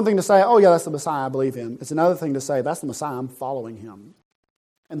 It's one thing to say, oh yeah, that's the Messiah, I believe him. It's another thing to say, that's the Messiah, I'm following him.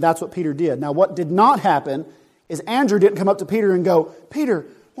 And that's what Peter did. Now, what did not happen is Andrew didn't come up to Peter and go, Peter,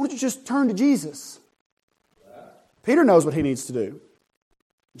 why don't you just turn to Jesus? Peter knows what he needs to do.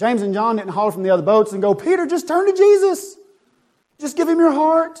 James and John didn't holler from the other boats and go, Peter, just turn to Jesus. Just give him your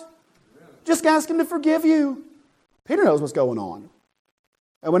heart. Just ask him to forgive you. Peter knows what's going on.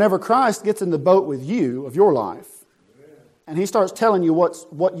 And whenever Christ gets in the boat with you of your life, and he starts telling you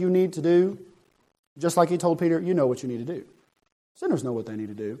what you need to do, just like he told Peter, you know what you need to do. Sinners know what they need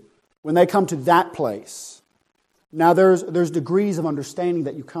to do. When they come to that place, now there's degrees of understanding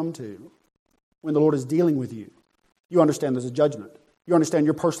that you come to when the Lord is dealing with you. You understand there's a judgment. You understand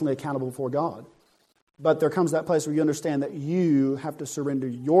you're personally accountable before God. But there comes that place where you understand that you have to surrender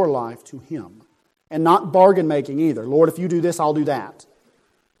your life to Him. And not bargain making either. Lord, if you do this, I'll do that.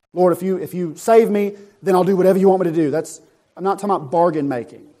 Lord, if you save me, then I'll do whatever you want me to do. I'm not talking about bargain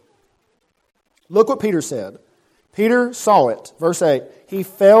making. Look what Peter said. Peter saw it. Verse 8. He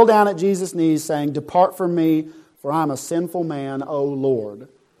fell down at Jesus' knees saying, depart from me, for I am a sinful man, O Lord.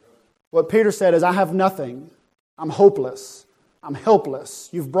 What Peter said is, I have nothing. I'm hopeless. I'm helpless.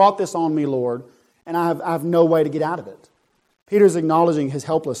 You've brought this on me, Lord, and I have no way to get out of it. Peter's acknowledging his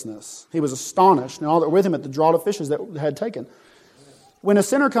helplessness. He was astonished, and all that were with him at the draught of fishes that had taken. When a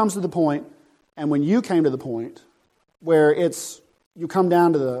sinner comes to the point, and when you came to the point, where you come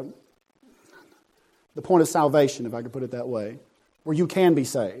down to the point of salvation, if I could put it that way, where you can be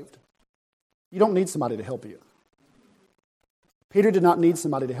saved, you don't need somebody to help you. Peter did not need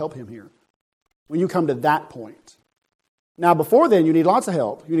somebody to help him here. When you come to that point. Now, before then, you need lots of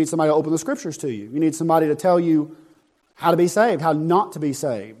help. You need somebody to open the Scriptures to you. You need somebody to tell you how to be saved, how not to be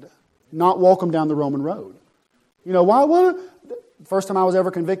saved, not walk them down the Roman road. You know, why? The first time I was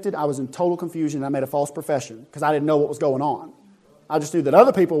ever convicted, I was in total confusion and I made a false profession because I didn't know what was going on. I just knew that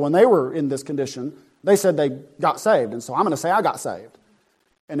other people, when they were in this condition, they said they got saved. And so I'm going to say I got saved.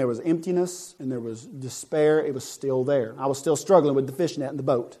 And there was emptiness and there was despair. It was still there. I was still struggling with the fishnet in the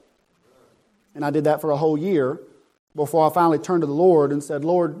boat. And I did that for a whole year before I finally turned to the Lord and said,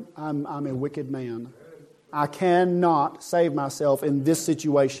 Lord, I'm a wicked man. I cannot save myself in this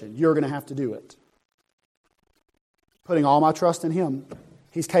situation. You're going to have to do it. Putting all my trust in Him.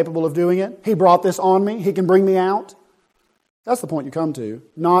 He's capable of doing it. He brought this on me. He can bring me out. That's the point you come to.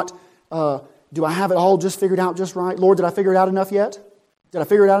 Not, do I have it all just figured out just right? Lord, did I figure it out enough yet? Did I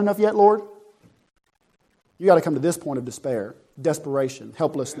figure it out enough yet, Lord? You got to come to this point of despair, desperation,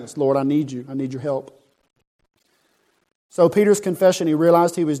 helplessness. Lord, I need you. I need your help. So Peter's confession, he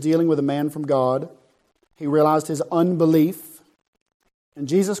realized he was dealing with a man from God. He realized his unbelief. And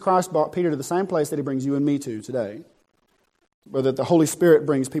Jesus Christ brought Peter to the same place that he brings you and me to today, or that the Holy Spirit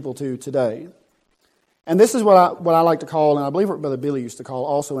brings people to today. And this is what I like to call, and I believe what Brother Billy used to call,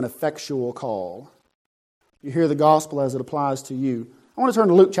 also an effectual call. You hear the gospel as it applies to you. I want to turn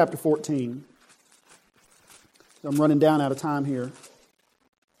to Luke chapter 14. I'm running down out of time here.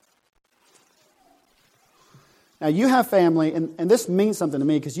 Now you have family, and this means something to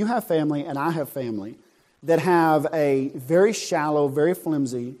me because you have family and I have family that have a very shallow, very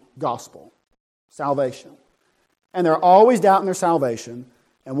flimsy gospel, salvation. And they're always doubting their salvation.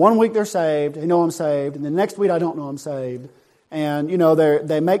 And one week they're saved, they know I'm saved, and the next week I don't know I'm saved. And,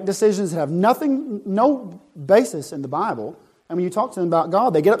 they make decisions that have no basis in the Bible. And when you talk to them about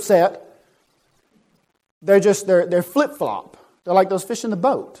God, they get upset. They're flip-flop. They're like those fish in the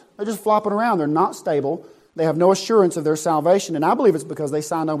boat. They're just flopping around. They're not stable. They have no assurance of their salvation. And I believe it's because they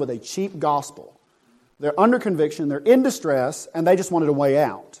signed on with a cheap gospel. They're under conviction, they're in distress, and they just wanted a way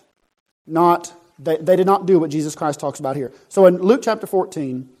out. They did not do what Jesus Christ talks about here. So in Luke chapter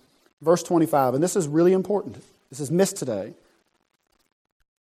 14, verse 25, and this is really important. This is missed today.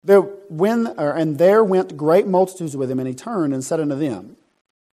 There went great multitudes with him, and he turned and said unto them.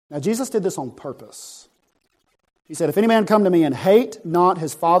 Now Jesus did this on purpose. He said, if any man come to me and hate not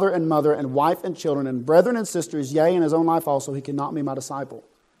his father and mother and wife and children and brethren and sisters, yea, and his own life also, he cannot be my disciple.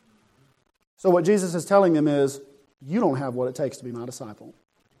 So what Jesus is telling them is, you don't have what it takes to be my disciple.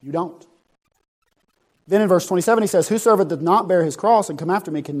 You don't. Then in verse 27 he says, whosoever doth not bear his cross and come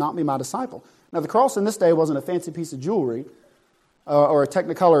after me cannot be my disciple. Now the cross in this day wasn't a fancy piece of jewelry or a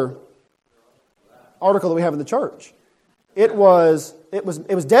Technicolor article that we have in the church. It was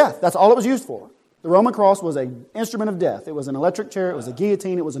death. That's all it was used for. The Roman cross was an instrument of death. It was an electric chair, it was a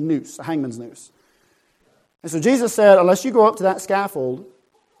guillotine, it was a noose, a hangman's noose. And so Jesus said, unless you go up to that scaffold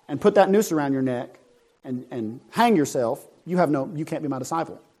and put that noose around your neck and hang yourself, you can't be my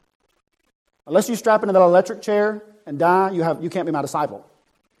disciple. Unless you strap into that electric chair and die, you can't be my disciple.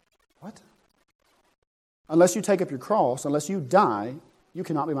 What? Unless you take up your cross, unless you die, you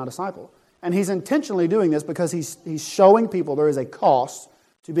cannot be my disciple. And he's intentionally doing this because he's showing people there is a cost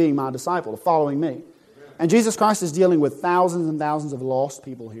to being my disciple, to following me. And Jesus Christ is dealing with thousands and thousands of lost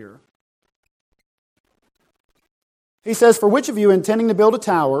people here. He says, for which of you intending to build a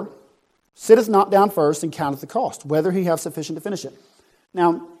tower sitteth not down first and counteth the cost, whether he have sufficient to finish it?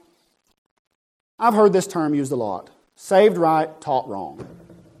 Now, I've heard this term used a lot. Saved right, taught wrong.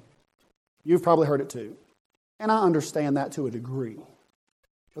 You've probably heard it too. And I understand that to a degree.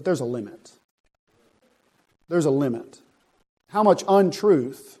 But there's a limit. There's a limit. How much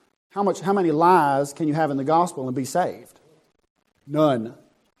untruth, how many lies can you have in the gospel and be saved? None.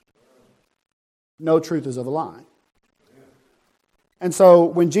 No truth is of a lie. And so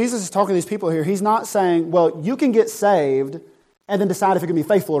when Jesus is talking to these people here, he's not saying, well, you can get saved and then decide if you're going to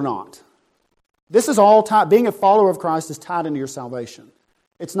be faithful or not. This is all tied, being a follower of Christ is tied into your salvation.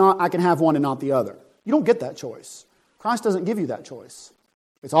 It's not, I can have one and not the other. You don't get that choice. Christ doesn't give you that choice.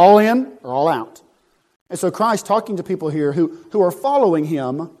 It's all in or all out. And so Christ talking to people here who are following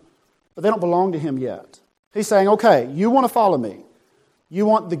him, but they don't belong to him yet. He's saying, okay, you want to follow me. You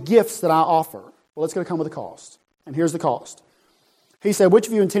want the gifts that I offer. Well, it's going to come with a cost. And here's the cost. He said, which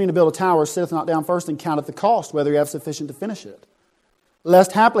of you intending to build a tower sitteth not down first and counteth the cost, whether you have sufficient to finish it?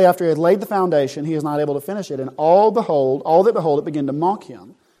 Lest haply after he had laid the foundation, he is not able to finish it. And all that behold it begin to mock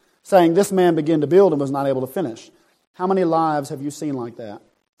him, saying, this man began to build and was not able to finish. How many lives have you seen like that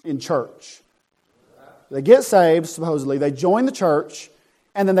in church? They get saved, supposedly, they join the church,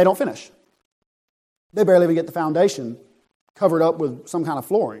 and then they don't finish. They barely even get the foundation covered up with some kind of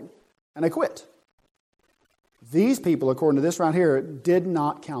flooring, and they quit. These people, according to this right here, did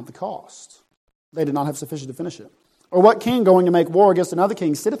not count the cost. They did not have sufficient to finish it. Or what king going to make war against another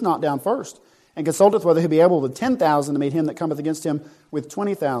king sitteth not down first, and consulteth whether he be able with 10,000 to meet him that cometh against him with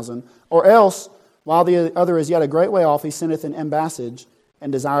 20,000? Or else, while the other is yet a great way off, he sendeth an embassage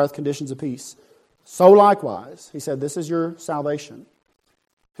and desireth conditions of peace. So likewise, he said, this is your salvation.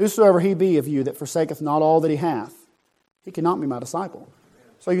 Whosoever he be of you that forsaketh not all that he hath, he cannot be my disciple.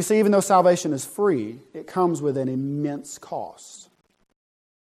 So you see, even though salvation is free, it comes with an immense cost.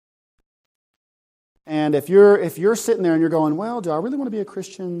 And if you're sitting there and you're going, well, do I really want to be a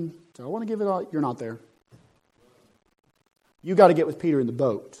Christian? Do I want to give it all? You're not there. You got to get with Peter in the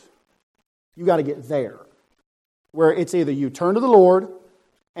boat. You got to get there. Where it's either you turn to the Lord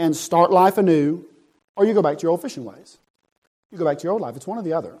and start life anew, or you go back to your old fishing ways. You go back to your old life. It's one or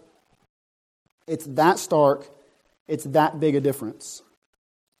the other. It's that stark. It's that big a difference.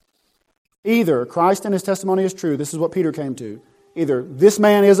 Either Christ and his testimony is true. This is what Peter came to. Either this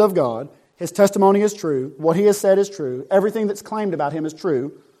man is of God, his testimony is true, what he has said is true, everything that's claimed about him is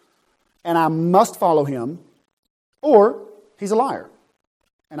true, and I must follow him, or he's a liar,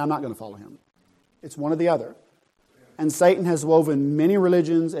 and I'm not going to follow him. It's one or the other. And Satan has woven many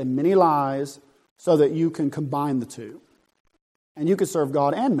religions and many lies so that you can combine the two. And you can serve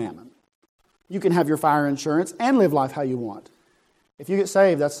God and mammon. You can have your fire insurance and live life how you want. If you get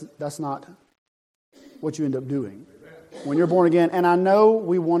saved, that's not what you end up doing. When you're born again, and I know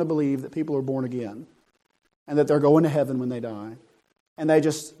we want to believe that people are born again and that they're going to heaven when they die, and they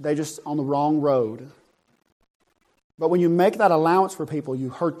just on the wrong road. But when you make that allowance for people, you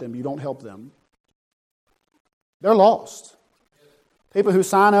hurt them, you don't help them. They're lost. People who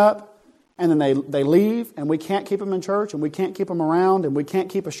sign up and then they leave, and we can't keep them in church, and we can't keep them around, and we can't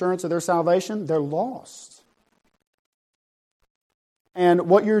keep assurance of their salvation, they're lost. And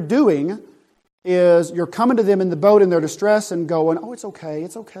what you're doing is you're coming to them in the boat in their distress and going, oh, it's okay,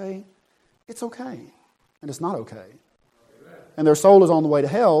 it's okay, it's okay. And it's not okay. And their soul is on the way to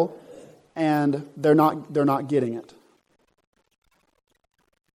hell, and they're not getting it.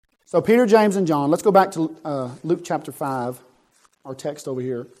 So Peter, James, and John. Let's go back to Luke chapter 5, our text over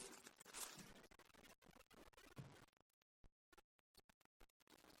here.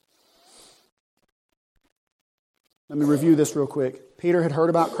 Let me review this real quick. Peter had heard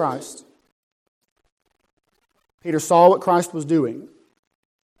about Christ. Peter saw what Christ was doing.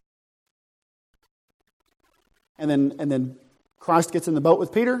 And then Christ gets in the boat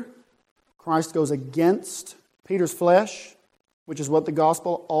with Peter. Christ goes against Peter's flesh, which is what the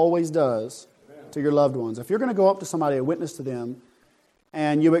gospel always does to your loved ones. If you're going to go up to somebody and witness to them,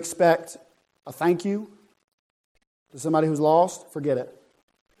 and you expect a thank you to somebody who's lost, forget it.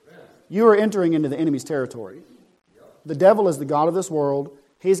 You are entering into the enemy's territory. The devil is the god of this world.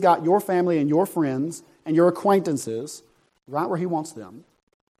 He's got your family and your friends and your acquaintances right where he wants them.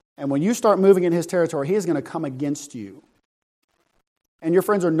 And when you start moving in his territory, he is going to come against you. And your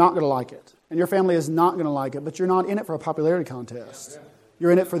friends are not going to like it. And your family is not going to like it. But you're not in it for a popularity contest.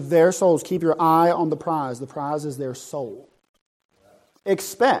 You're in it for their souls. Keep your eye on the prize. The prize is their soul.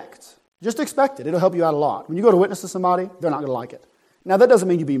 Just expect it. It'll help you out a lot. When you go to witness to somebody, they're not going to like it. Now, that doesn't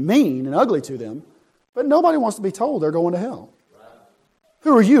mean you be mean and ugly to them. But nobody wants to be told they're going to hell.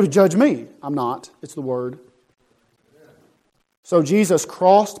 Who are you to judge me? I'm not. It's the Word. So Jesus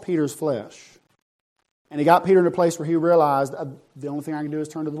crossed Peter's flesh. And he got Peter in a place where he realized, the only thing I can do is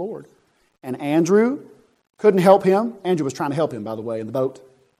turn to the Lord. And Andrew couldn't help him. Andrew was trying to help him, by the way, in the boat.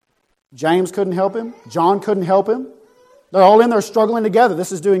 James couldn't help him. John couldn't help him. They're all in there struggling together.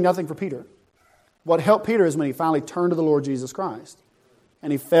 This is doing nothing for Peter. What helped Peter is when he finally turned to the Lord Jesus Christ.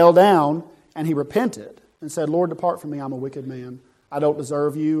 And he fell down and he repented and said, Lord, depart from me, I'm a wicked man. I don't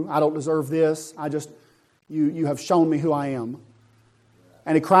deserve you. I don't deserve this. You have shown me who I am.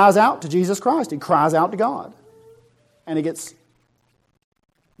 And he cries out to Jesus Christ. He cries out to God. And he gets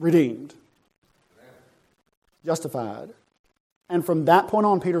redeemed. Justified. And from that point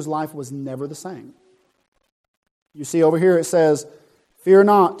on, Peter's life was never the same. You see over here it says, fear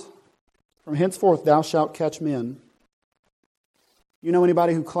not, from henceforth thou shalt catch men. You know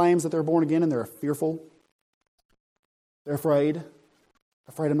anybody who claims that they're born again and they're fearful? They're afraid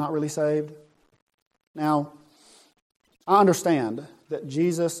I'm not really saved. Now, I understand that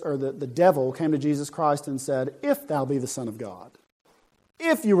Jesus, or the devil, came to Jesus Christ and said, if thou be the Son of God,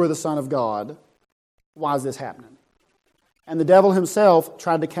 if you were the Son of God, why is this happening? And the devil himself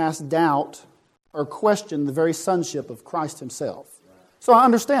tried to cast doubt or question the very sonship of Christ himself. So I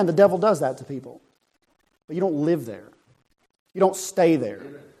understand the devil does that to people. But you don't live there. You don't stay there.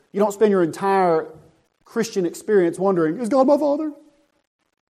 You don't spend your entire Christian experience wondering, is God my Father?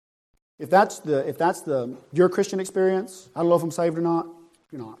 If that's your Christian experience, I don't know if I'm saved or not,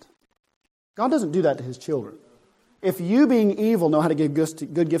 you're not. God doesn't do that to His children. If you, being evil, know how to give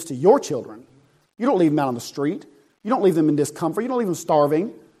good gifts to your children, you don't leave them out on the street. You don't leave them in discomfort. You don't leave them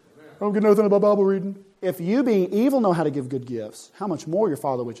starving. I don't get nothing about Bible reading. If you, being evil, know how to give good gifts, how much more your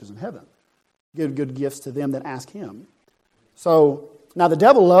Father which is in heaven give good gifts to them that ask Him. So, now the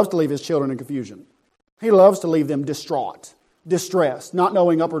devil loves to leave his children in confusion. He loves to leave them distraught, distressed, not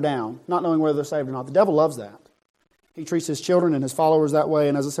knowing up or down, not knowing whether they're saved or not. The devil loves that. He treats his children and his followers that way,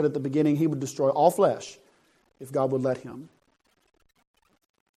 and as I said at the beginning, he would destroy all flesh if God would let him.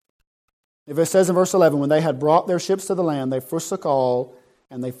 If it says in verse 11, when they had brought their ships to the land, they forsook all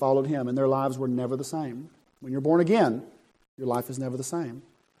and they followed Him, and their lives were never the same. When you're born again, your life is never the same.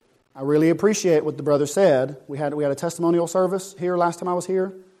 I really appreciate what the brother said. We had a testimonial service here last time I was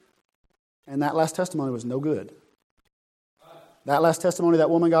here, and that last testimony was no good. That last testimony, that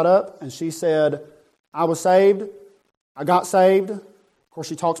woman got up and she said, I was saved. I got saved. Of course,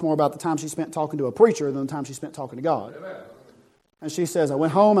 she talks more about the time she spent talking to a preacher than the time she spent talking to God. Amen. And she says, I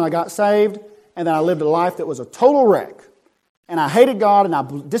went home and I got saved, and then I lived a life that was a total wreck. And I hated God and I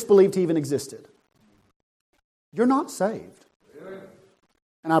disbelieved He even existed. You're not saved. Amen.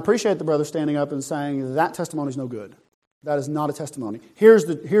 And I appreciate the brother standing up and saying that testimony is no good. That is not a testimony. Here's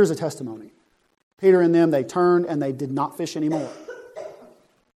a testimony. Peter and them, they turned and they did not fish anymore.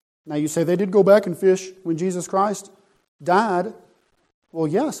 Now you say they did go back and fish when Jesus Christ died. Well,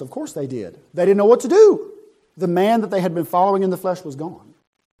 yes, of course they did. They didn't know what to do. The man that they had been following in the flesh was gone.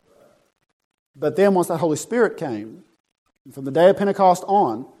 But then once that Holy Spirit came, from the day of Pentecost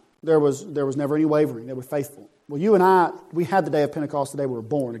on, there was never any wavering. They were faithful. Well, you and I, we had the day of Pentecost the day we were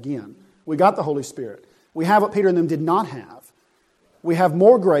born again. We got the Holy Spirit. We have what Peter and them did not have. We have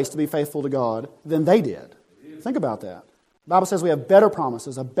more grace to be faithful to God than they did. Think about that. The Bible says we have better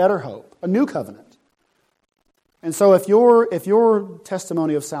promises, a better hope, a new covenant. And so if your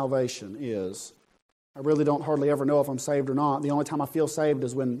testimony of salvation is, I really don't hardly ever know if I'm saved or not. The only time I feel saved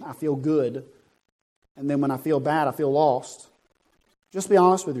is when I feel good. And then when I feel bad, I feel lost. Just be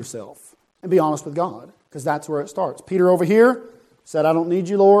honest with yourself and be honest with God, because that's where it starts. Peter over here said, I don't need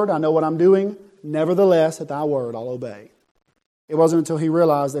you, Lord. I know what I'm doing. Nevertheless, at thy word, I'll obey. It wasn't until he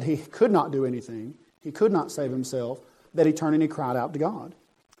realized that he could not do anything, he could not save himself, that he turned and he cried out to God.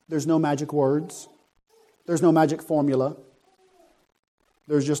 There's no magic words. There's no magic formula.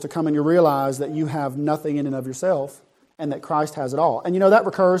 There's just to come and you realize that you have nothing in and of yourself and that Christ has it all. And you know that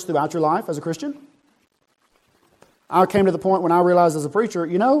recurs throughout your life as a Christian. I came to the point when I realized as a preacher,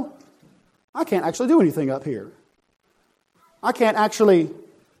 I can't actually do anything up here. I can't actually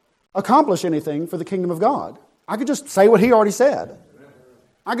accomplish anything for the kingdom of God. I could just say what He already said.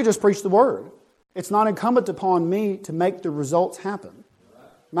 I could just preach the Word. It's not incumbent upon me to make the results happen.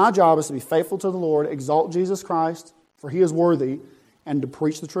 My job is to be faithful to the Lord, exalt Jesus Christ, for He is worthy, and to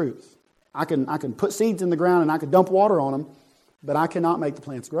preach the truth. I can put seeds in the ground and I can dump water on them, but I cannot make the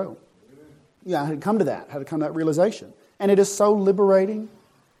plants grow. I had to come to that. I had to come to that realization. And it is so liberating.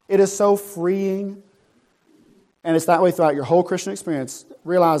 It is so freeing. And it's that way throughout your whole Christian experience,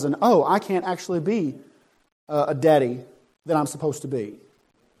 realizing, I can't actually be a daddy that I'm supposed to be.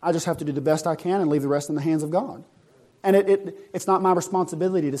 I just have to do the best I can and leave the rest in the hands of God. And it's not my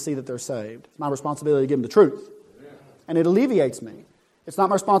responsibility to see that they're saved. It's my responsibility to give them the truth. And it alleviates me. It's not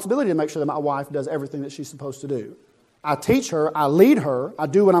my responsibility to make sure that my wife does everything that she's supposed to do. I teach her, I lead her, I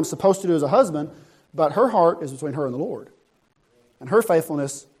do what I'm supposed to do as a husband, but her heart is between her and the Lord. And her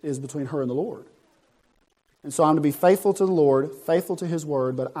faithfulness is between her and the Lord. And so I'm to be faithful to the Lord, faithful to His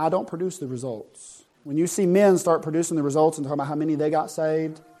Word, but I don't produce the results. When you see men start producing the results and talking about how many they got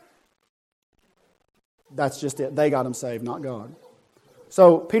saved, that's just it. They got them saved, not God.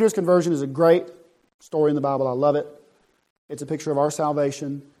 So Peter's conversion is a great story in the Bible. I love it. It's a picture of our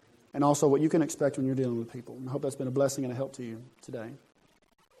salvation and also what you can expect when you're dealing with people. I hope that's been a blessing and a help to you today.